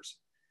advisors.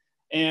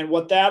 And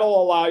what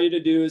that'll allow you to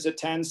do is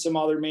attend some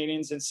other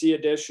meetings and see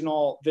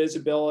additional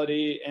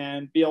visibility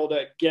and be able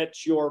to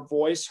get your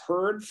voice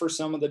heard for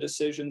some of the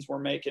decisions we're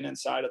making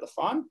inside of the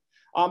fund.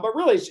 But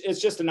really, it's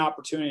just an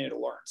opportunity to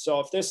learn. So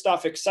if this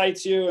stuff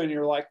excites you and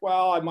you're like,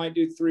 well, I might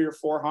do 300 or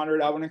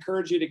 400, I would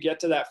encourage you to get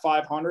to that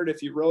 500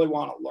 if you really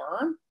want to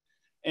learn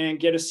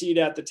and get a seat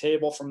at the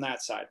table from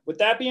that side. With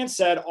that being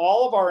said,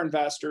 all of our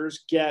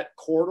investors get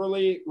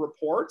quarterly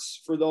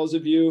reports. For those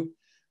of you,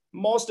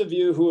 most of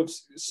you who have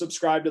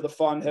subscribed to the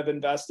fund have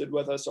invested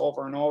with us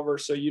over and over.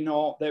 So you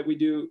know that we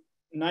do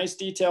nice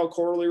detailed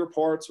quarterly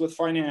reports with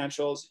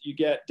financials. You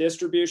get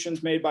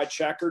distributions made by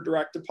check or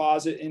direct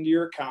deposit into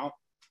your account.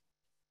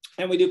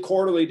 And we do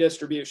quarterly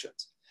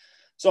distributions.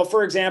 So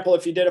for example,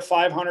 if you did a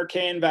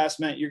 500K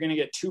investment, you're going to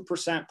get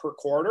 2% per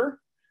quarter,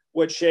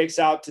 which shakes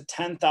out to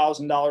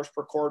 $10,000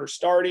 per quarter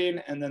starting.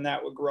 And then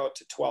that would grow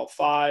to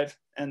 12.5.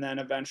 And then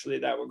eventually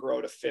that would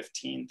grow to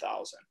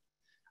 15,000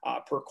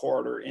 per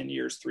quarter in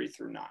years 3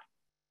 through 9.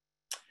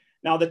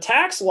 Now the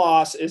tax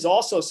loss is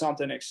also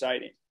something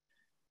exciting.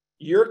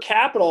 Your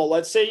capital,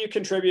 let's say you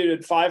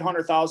contributed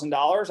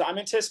 $500,000. I'm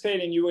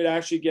anticipating you would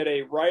actually get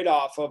a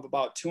write-off of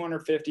about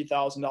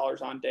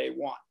 $250,000 on day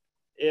one.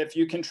 If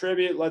you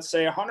contribute, let's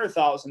say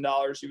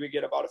 $100,000, you would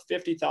get about a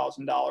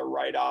 $50,000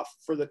 write-off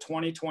for the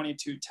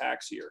 2022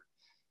 tax year.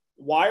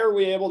 Why are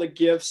we able to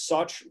give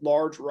such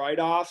large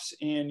write-offs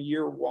in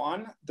year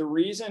one? The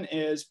reason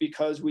is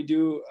because we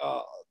do,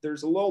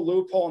 there's a little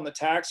loophole in the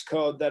tax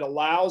code that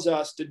allows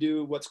us to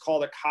do what's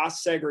called a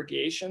cost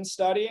segregation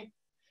study.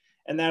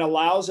 And that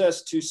allows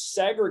us to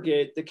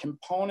segregate the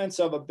components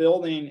of a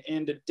building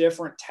into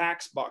different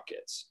tax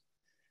buckets.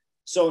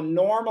 So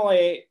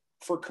normally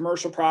for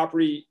commercial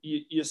property,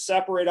 you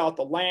separate out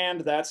the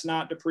land, that's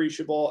not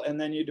depreciable, and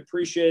then you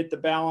depreciate the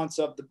balance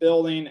of the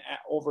building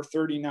over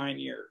 39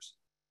 years.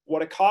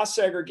 What a cost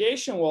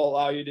segregation will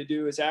allow you to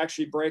do is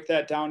actually break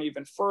that down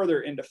even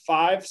further into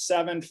 5,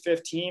 7,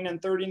 15, and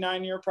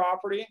 39-year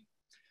property.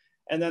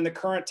 And then the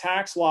current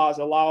tax laws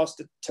allow us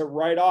to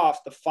write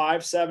off the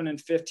 5, 7,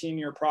 and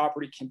 15-year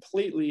property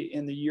completely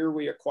in the year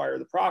we acquire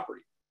the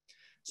property.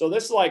 So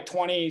this is like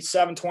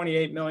 $27,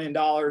 $28 million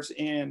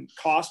in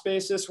cost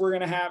basis we're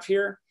going to have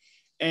here.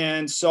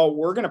 And so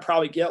we're going to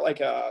probably get like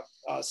a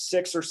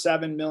 $6 or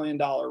 $7 million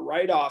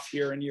write-off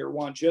here in year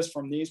one just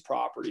from these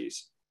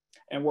properties.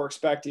 And we're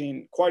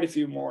expecting quite a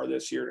few more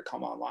this year to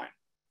come online.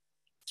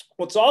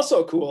 What's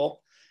also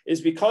cool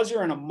is because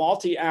you're in a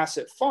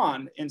multi-asset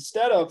fund,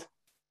 instead of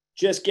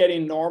just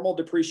getting normal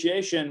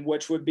depreciation,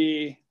 which would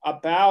be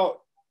about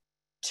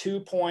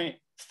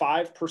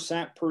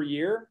 2.5% per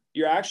year,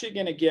 you're actually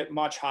going to get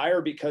much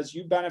higher because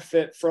you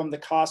benefit from the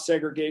cost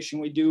segregation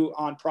we do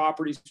on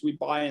properties we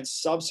buy in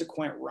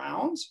subsequent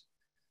rounds.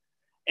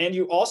 And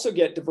you also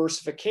get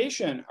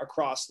diversification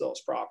across those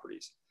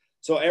properties.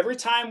 So every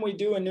time we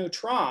do a new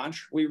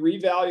tranche, we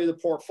revalue the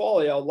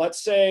portfolio.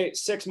 Let's say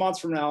 6 months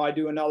from now, I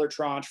do another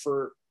tranche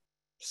for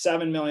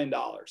 $7 million.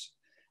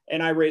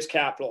 And I raise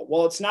capital.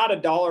 Well, it's not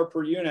 $1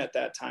 per unit at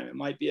that time. It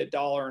might be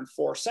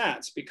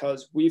 $1.04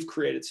 because we've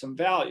created some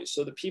value.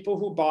 So the people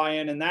who buy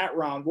in that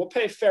round will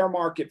pay fair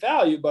market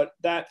value, but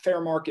that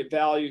fair market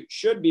value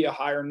should be a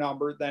higher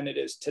number than it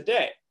is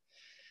today.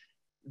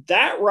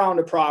 That round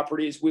of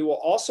properties, we will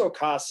also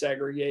cost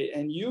segregate,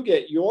 and you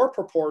get your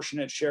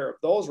proportionate share of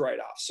those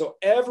write-offs. So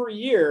every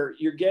year,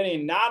 you're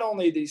getting not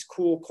only these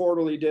cool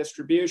quarterly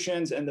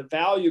distributions and the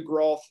value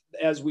growth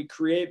as we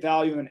create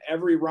value in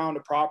every round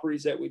of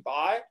properties that we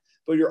buy,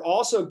 but you're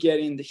also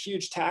getting the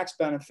huge tax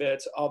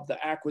benefits of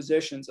the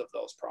acquisitions of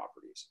those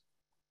properties.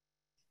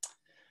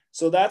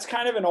 So that's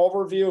kind of an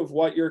overview of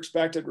what your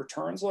expected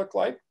returns look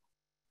like.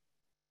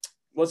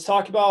 Let's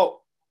talk about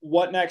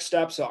what next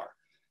steps are.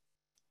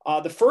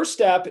 The first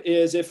step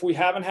is if we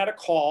haven't had a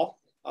call,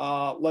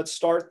 let's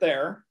start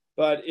there.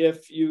 But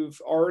if you've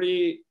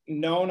already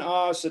known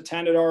us,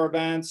 attended our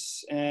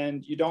events,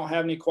 and you don't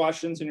have any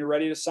questions and you're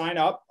ready to sign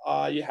up,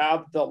 you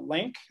have the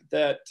link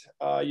that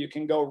you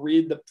can go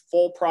read the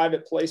full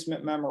private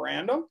placement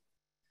memorandum.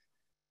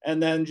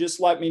 And then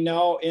just let me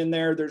know in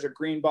there. There's a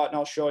green button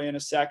I'll show you in a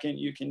second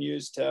you can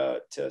use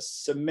to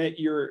submit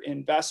your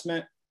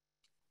investment.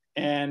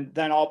 And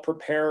then I'll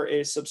prepare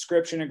a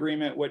subscription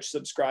agreement which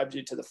subscribes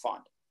you to the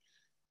fund.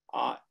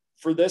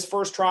 For this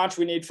first tranche,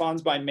 we need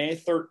funds by May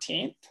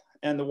 13th,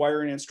 and the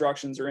wiring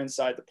instructions are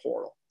inside the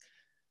portal.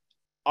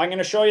 I'm going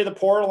to show you the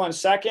portal in a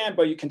second,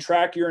 but you can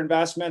track your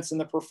investments and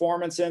the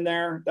performance in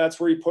there. That's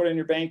where you put in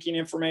your banking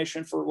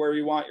information for where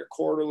you want your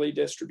quarterly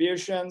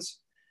distributions.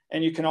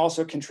 And you can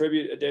also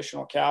contribute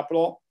additional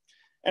capital.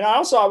 And I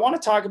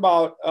want to talk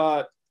about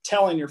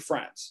telling your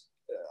friends.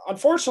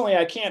 Unfortunately,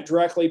 I can't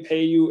directly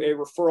pay you a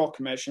referral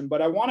commission,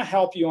 but I want to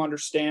help you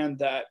understand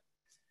that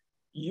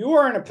you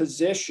are in a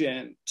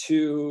position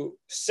to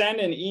send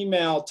an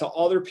email to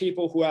other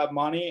people who have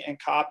money and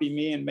copy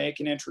me and make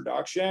an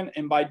introduction.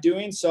 And by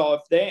doing so,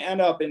 if they end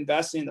up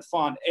investing in the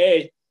fund,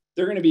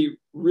 they're going to be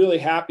really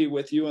happy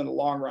with you in the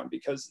long run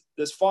because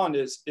this fund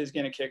is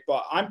going to kick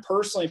butt. I'm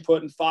personally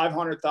putting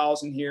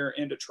 $500,000 here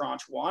into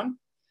tranche 1.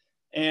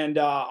 And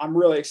I'm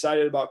really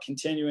excited about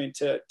continuing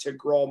to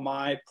grow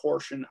my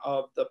portion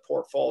of the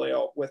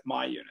portfolio with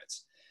my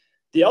units.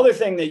 The other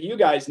thing that you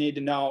guys need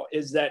to know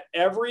is that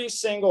every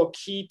single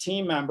key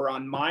team member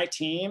on my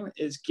team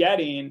is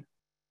getting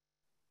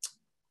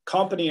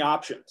company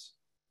options.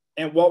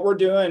 And what we're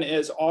doing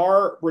is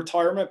our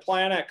retirement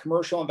plan at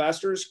Commercial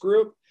Investors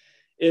Group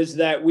is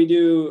that we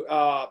do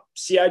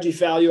CIG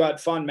value add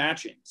fund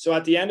matching. So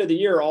at the end of the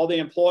year, all the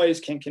employees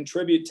can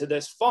contribute to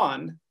this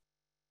fund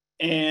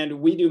and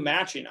we do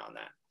matching on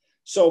that.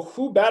 So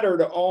who better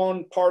to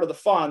own part of the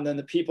fund than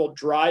the people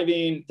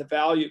driving the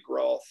value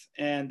growth?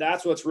 And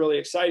that's what's really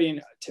exciting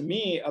to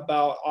me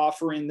about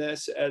offering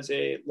this as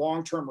a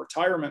long-term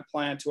retirement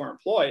plan to our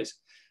employees.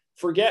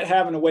 Forget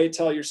having to wait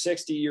till you're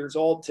 60 years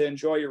old to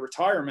enjoy your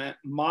retirement.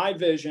 My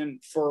vision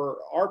for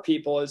our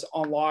people is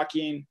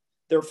unlocking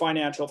their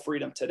financial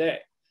freedom today.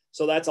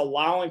 So that's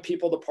allowing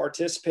people to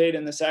participate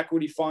in this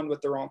equity fund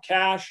with their own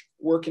cash.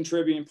 We're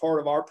contributing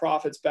part of our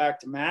profits back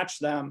to match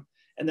them.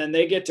 And then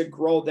they get to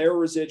grow their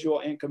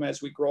residual income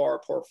as we grow our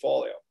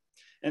portfolio.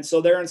 And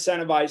so they're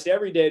incentivized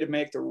every day to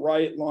make the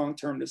right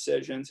long-term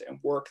decisions and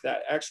work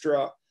that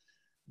extra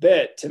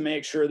bit to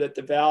make sure that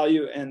the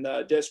value and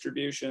the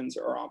distributions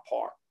are on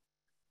par.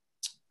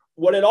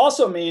 What it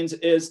also means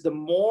is the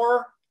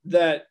more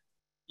that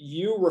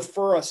you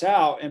refer us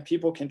out and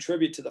people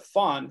contribute to the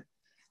fund,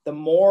 the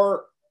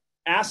more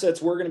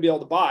assets we're going to be able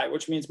to buy,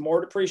 which means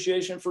more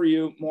depreciation for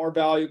you, more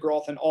value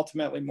growth, and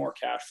ultimately more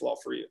cash flow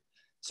for you.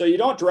 So you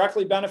don't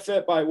directly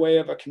benefit by way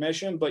of a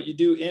commission, but you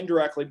do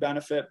indirectly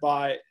benefit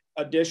by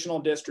additional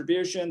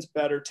distributions,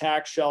 better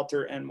tax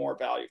shelter, and more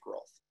value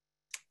growth.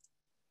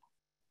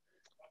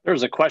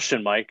 There's a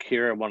question, Mike,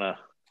 here I want to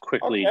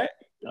quickly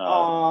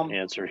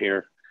answer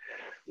here.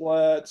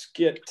 Let's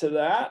get to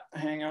that.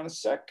 Hang on a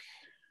sec.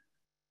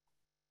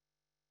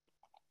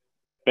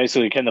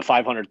 Basically, can the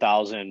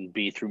 500,000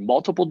 be through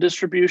multiple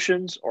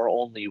distributions or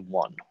only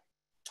one?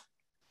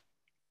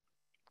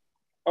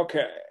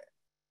 Okay.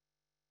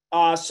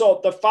 So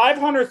the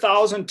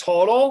 500,000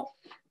 total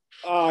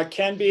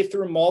can be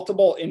through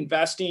multiple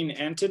investing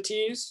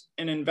entities.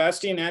 An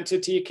investing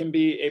entity can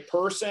be a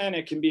person,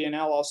 it can be an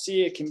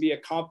LLC, it can be a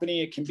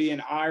company, it can be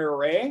an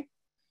IRA,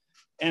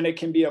 and it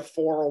can be a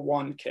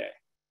 401k.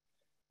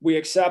 We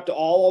accept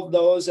all of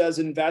those as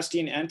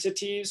investing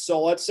entities.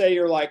 So let's say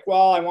you're like,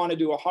 well, I want to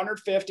do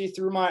 150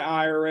 through my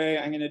IRA.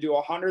 I'm going to do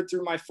 100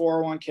 through my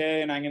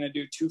 401k, and I'm going to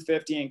do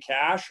 250 in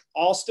cash.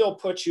 I'll still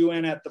put you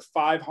in at the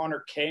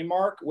 500k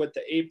mark with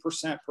the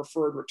 8%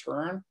 preferred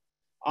return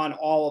on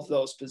all of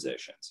those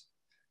positions.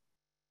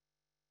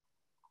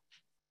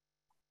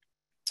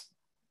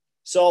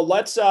 So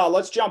let's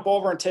jump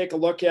over and take a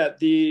look at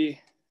the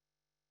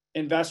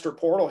investor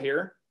portal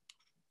here.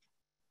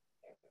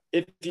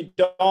 If you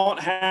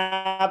don't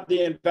have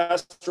the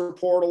investor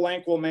portal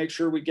link, we'll make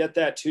sure we get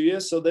that to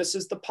you. So this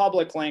is the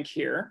public link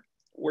here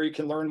where you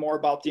can learn more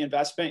about the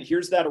investment.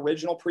 Here's that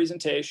original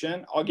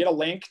presentation. I'll get a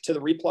link to the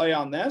replay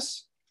on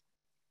this.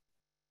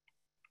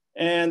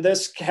 And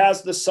this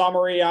has the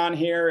summary on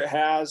here. It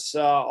has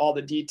all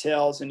the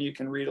details, and you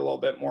can read a little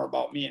bit more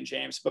about me and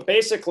James. But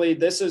basically,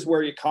 this is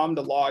where you come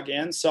to log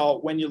in. So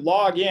when you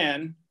log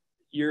in,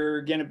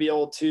 you're going to be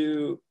able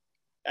to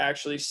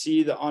actually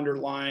see the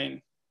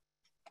underlying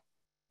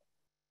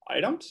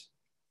items.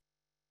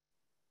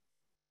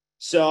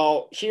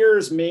 So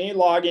here's me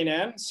logging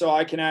in. So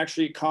I can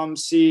actually come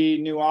see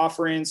new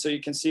offerings. So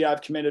you can see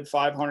I've committed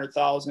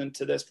 500,000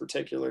 to this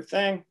particular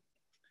thing.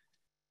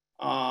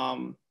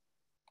 And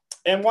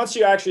once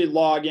you actually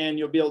log in,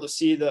 you'll be able to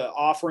see the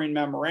offering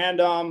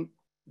memorandum,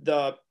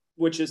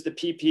 which is the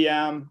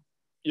PPM.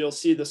 You'll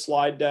see the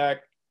slide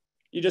deck.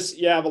 You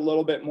have a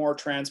little bit more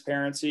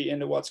transparency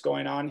into what's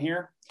going on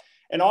here.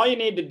 And all you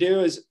need to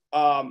do is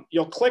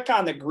you'll click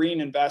on the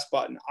green invest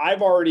button.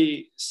 I've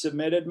already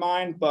submitted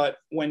mine, but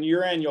when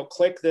you're in, you'll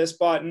click this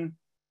button.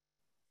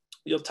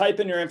 You'll type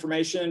in your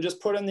information and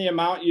just put in the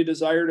amount you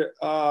desire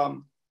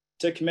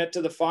to commit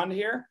to the fund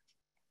here.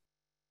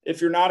 If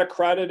you're not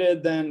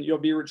accredited, then you'll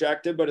be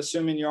rejected. But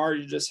assuming you are,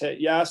 you just hit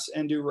yes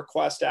and do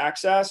request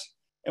access,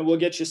 and we'll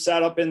get you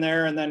set up in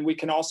there. And then we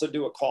can also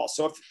do a call.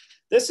 So if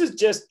this is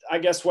just, I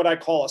guess, what I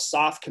call a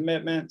soft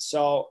commitment.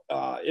 So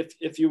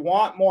if you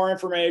want more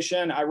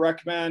information, I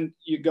recommend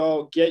you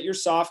go get your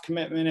soft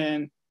commitment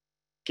in,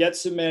 get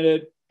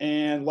submitted,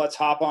 and let's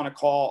hop on a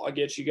call. I'll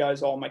get you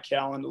guys all my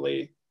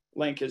Calendly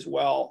link as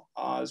well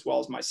as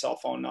my cell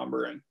phone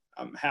number. And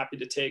I'm happy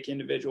to take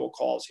individual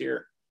calls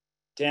here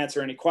to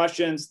answer any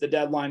questions. The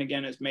deadline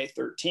again is May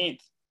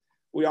 13th.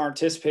 We are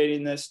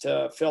anticipating this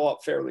to fill up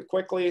fairly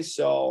quickly.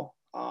 So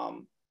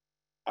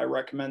I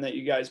recommend that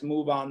you guys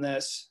move on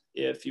this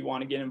if you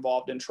want to get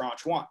involved in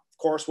Tranche 1. Of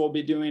course, we'll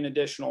be doing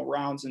additional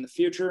rounds in the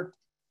future,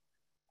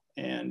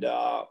 and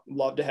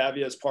love to have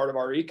you as part of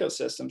our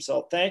ecosystem.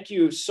 So thank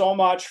you so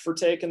much for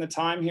taking the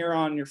time here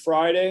on your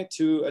Friday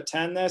to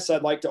attend this.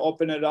 I'd like to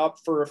open it up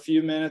for a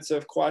few minutes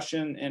of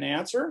question and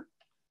answer.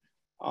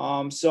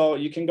 So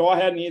you can go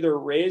ahead and either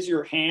raise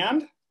your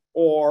hand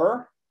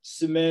or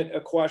submit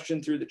a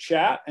question through the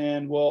chat,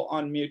 and we'll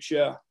unmute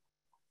you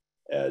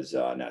as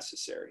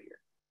necessary here.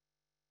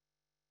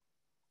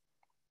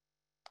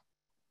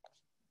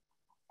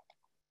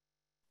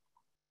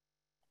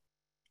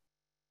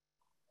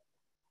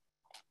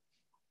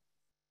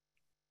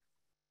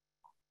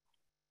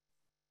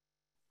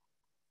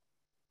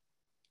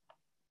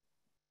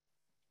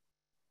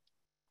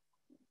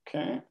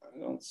 Okay, I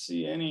don't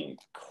see any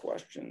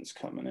questions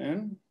coming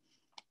in.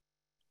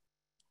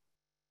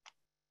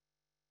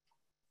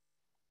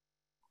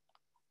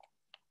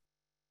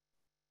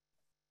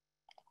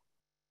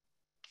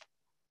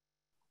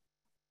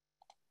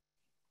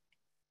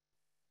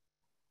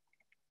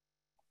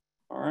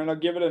 All right, I'll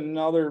give it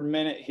another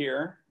minute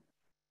here.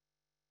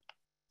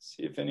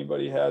 See if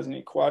anybody has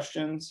any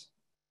questions.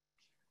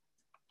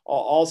 I'll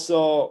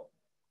also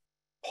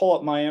pull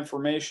up my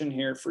information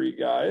here for you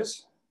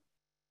guys.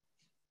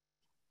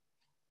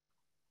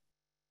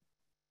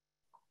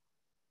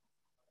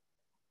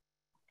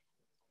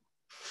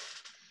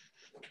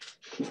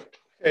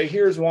 Okay,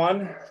 here's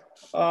one.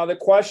 The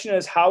question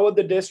is, how would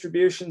the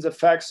distributions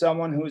affect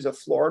someone who's a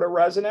Florida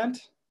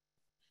resident?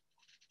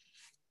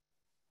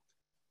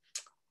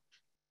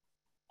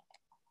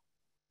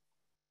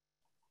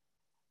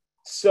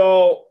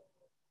 So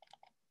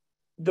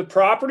the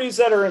properties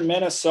that are in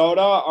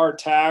Minnesota are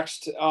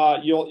taxed.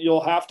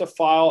 You'll have to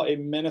file a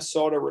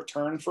Minnesota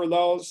return for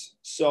those.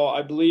 So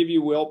I believe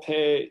you will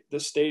pay the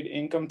state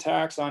income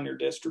tax on your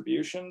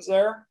distributions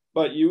there,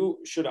 but you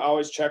should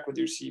always check with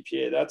your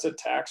CPA. That's a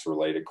tax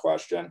related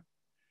question.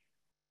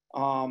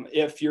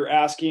 If you're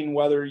asking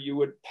whether you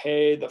would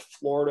pay the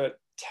Florida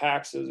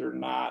taxes or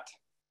not,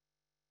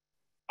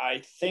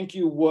 I think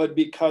you would,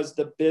 because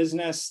the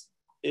business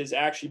is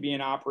actually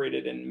being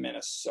operated in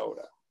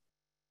Minnesota.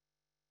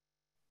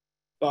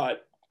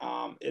 But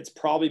it's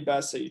probably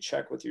best that you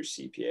check with your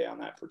CPA on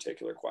that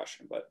particular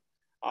question. But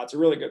it's a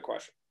really good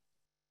question.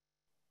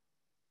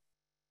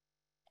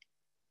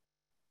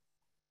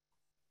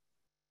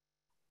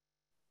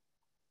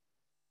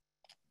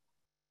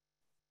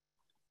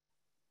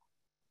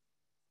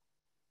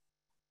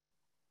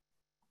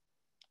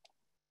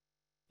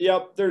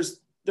 Yep,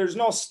 there's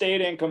no state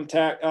income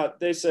tax.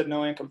 They said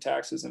no income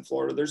taxes in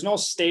Florida. There's no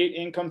state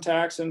income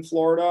tax in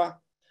Florida.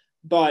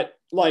 But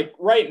like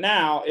right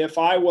now, if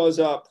I was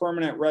a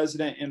permanent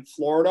resident in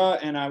Florida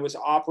and I was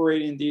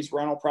operating these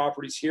rental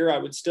properties here, I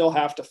would still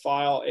have to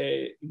file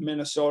a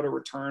Minnesota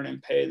return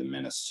and pay the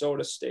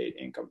Minnesota state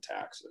income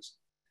taxes.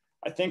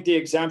 I think the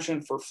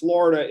exemption for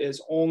Florida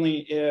is only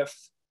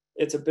if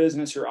it's a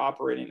business you're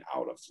operating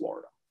out of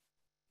Florida,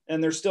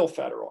 and there's still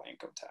federal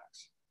income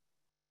tax.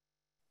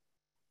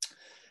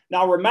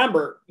 Now,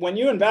 remember, when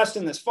you invest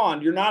in this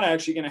fund, you're not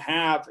actually going to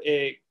have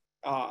a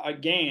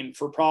gain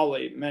for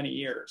probably many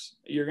years.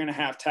 You're going to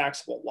have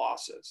taxable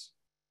losses.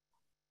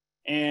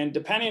 And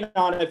depending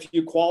on if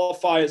you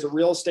qualify as a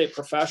real estate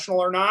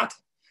professional or not,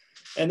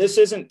 and this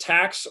isn't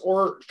tax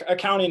or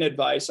accounting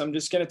advice, I'm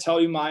just going to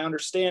tell you my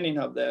understanding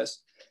of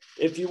this.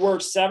 If you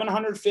work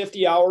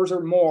 750 hours or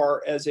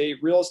more as a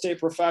real estate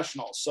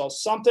professional, so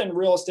something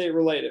real estate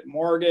related,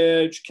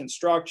 mortgage,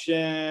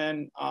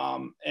 construction,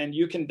 and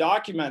you can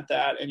document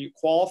that and you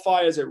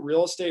qualify as a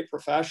real estate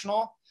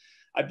professional,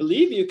 I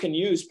believe you can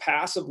use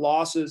passive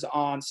losses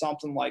on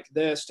something like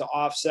this to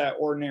offset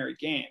ordinary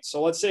gains.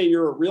 So let's say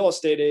you're a real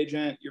estate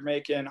agent, you're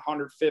making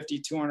 150,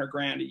 200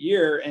 grand a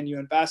year, and you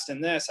invest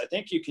in this. I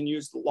think you can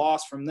use the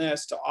loss from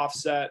this to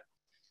offset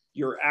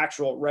your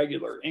actual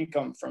regular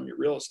income from your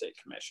real estate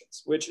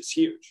commissions, which is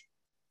huge.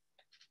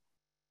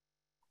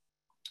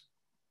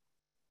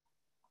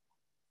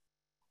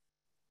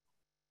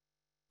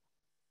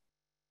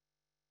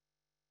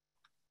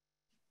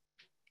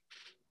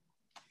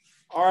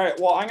 All right,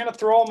 well, I'm going to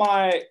throw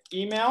my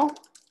email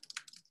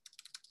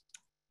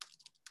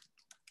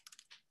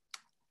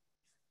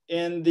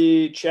in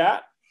the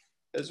chat,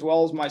 as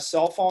well as my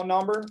cell phone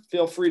number.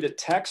 Feel free to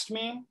text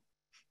me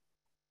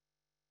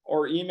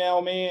or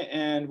email me,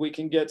 and we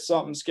can get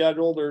something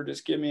scheduled, or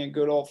just give me a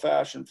good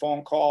old-fashioned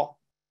phone call.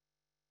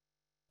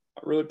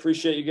 I really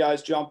appreciate you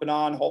guys jumping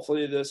on.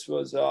 Hopefully this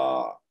was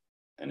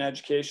an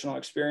educational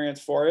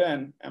experience for you,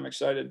 and I'm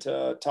excited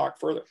to talk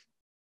further.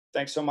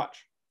 Thanks so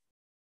much.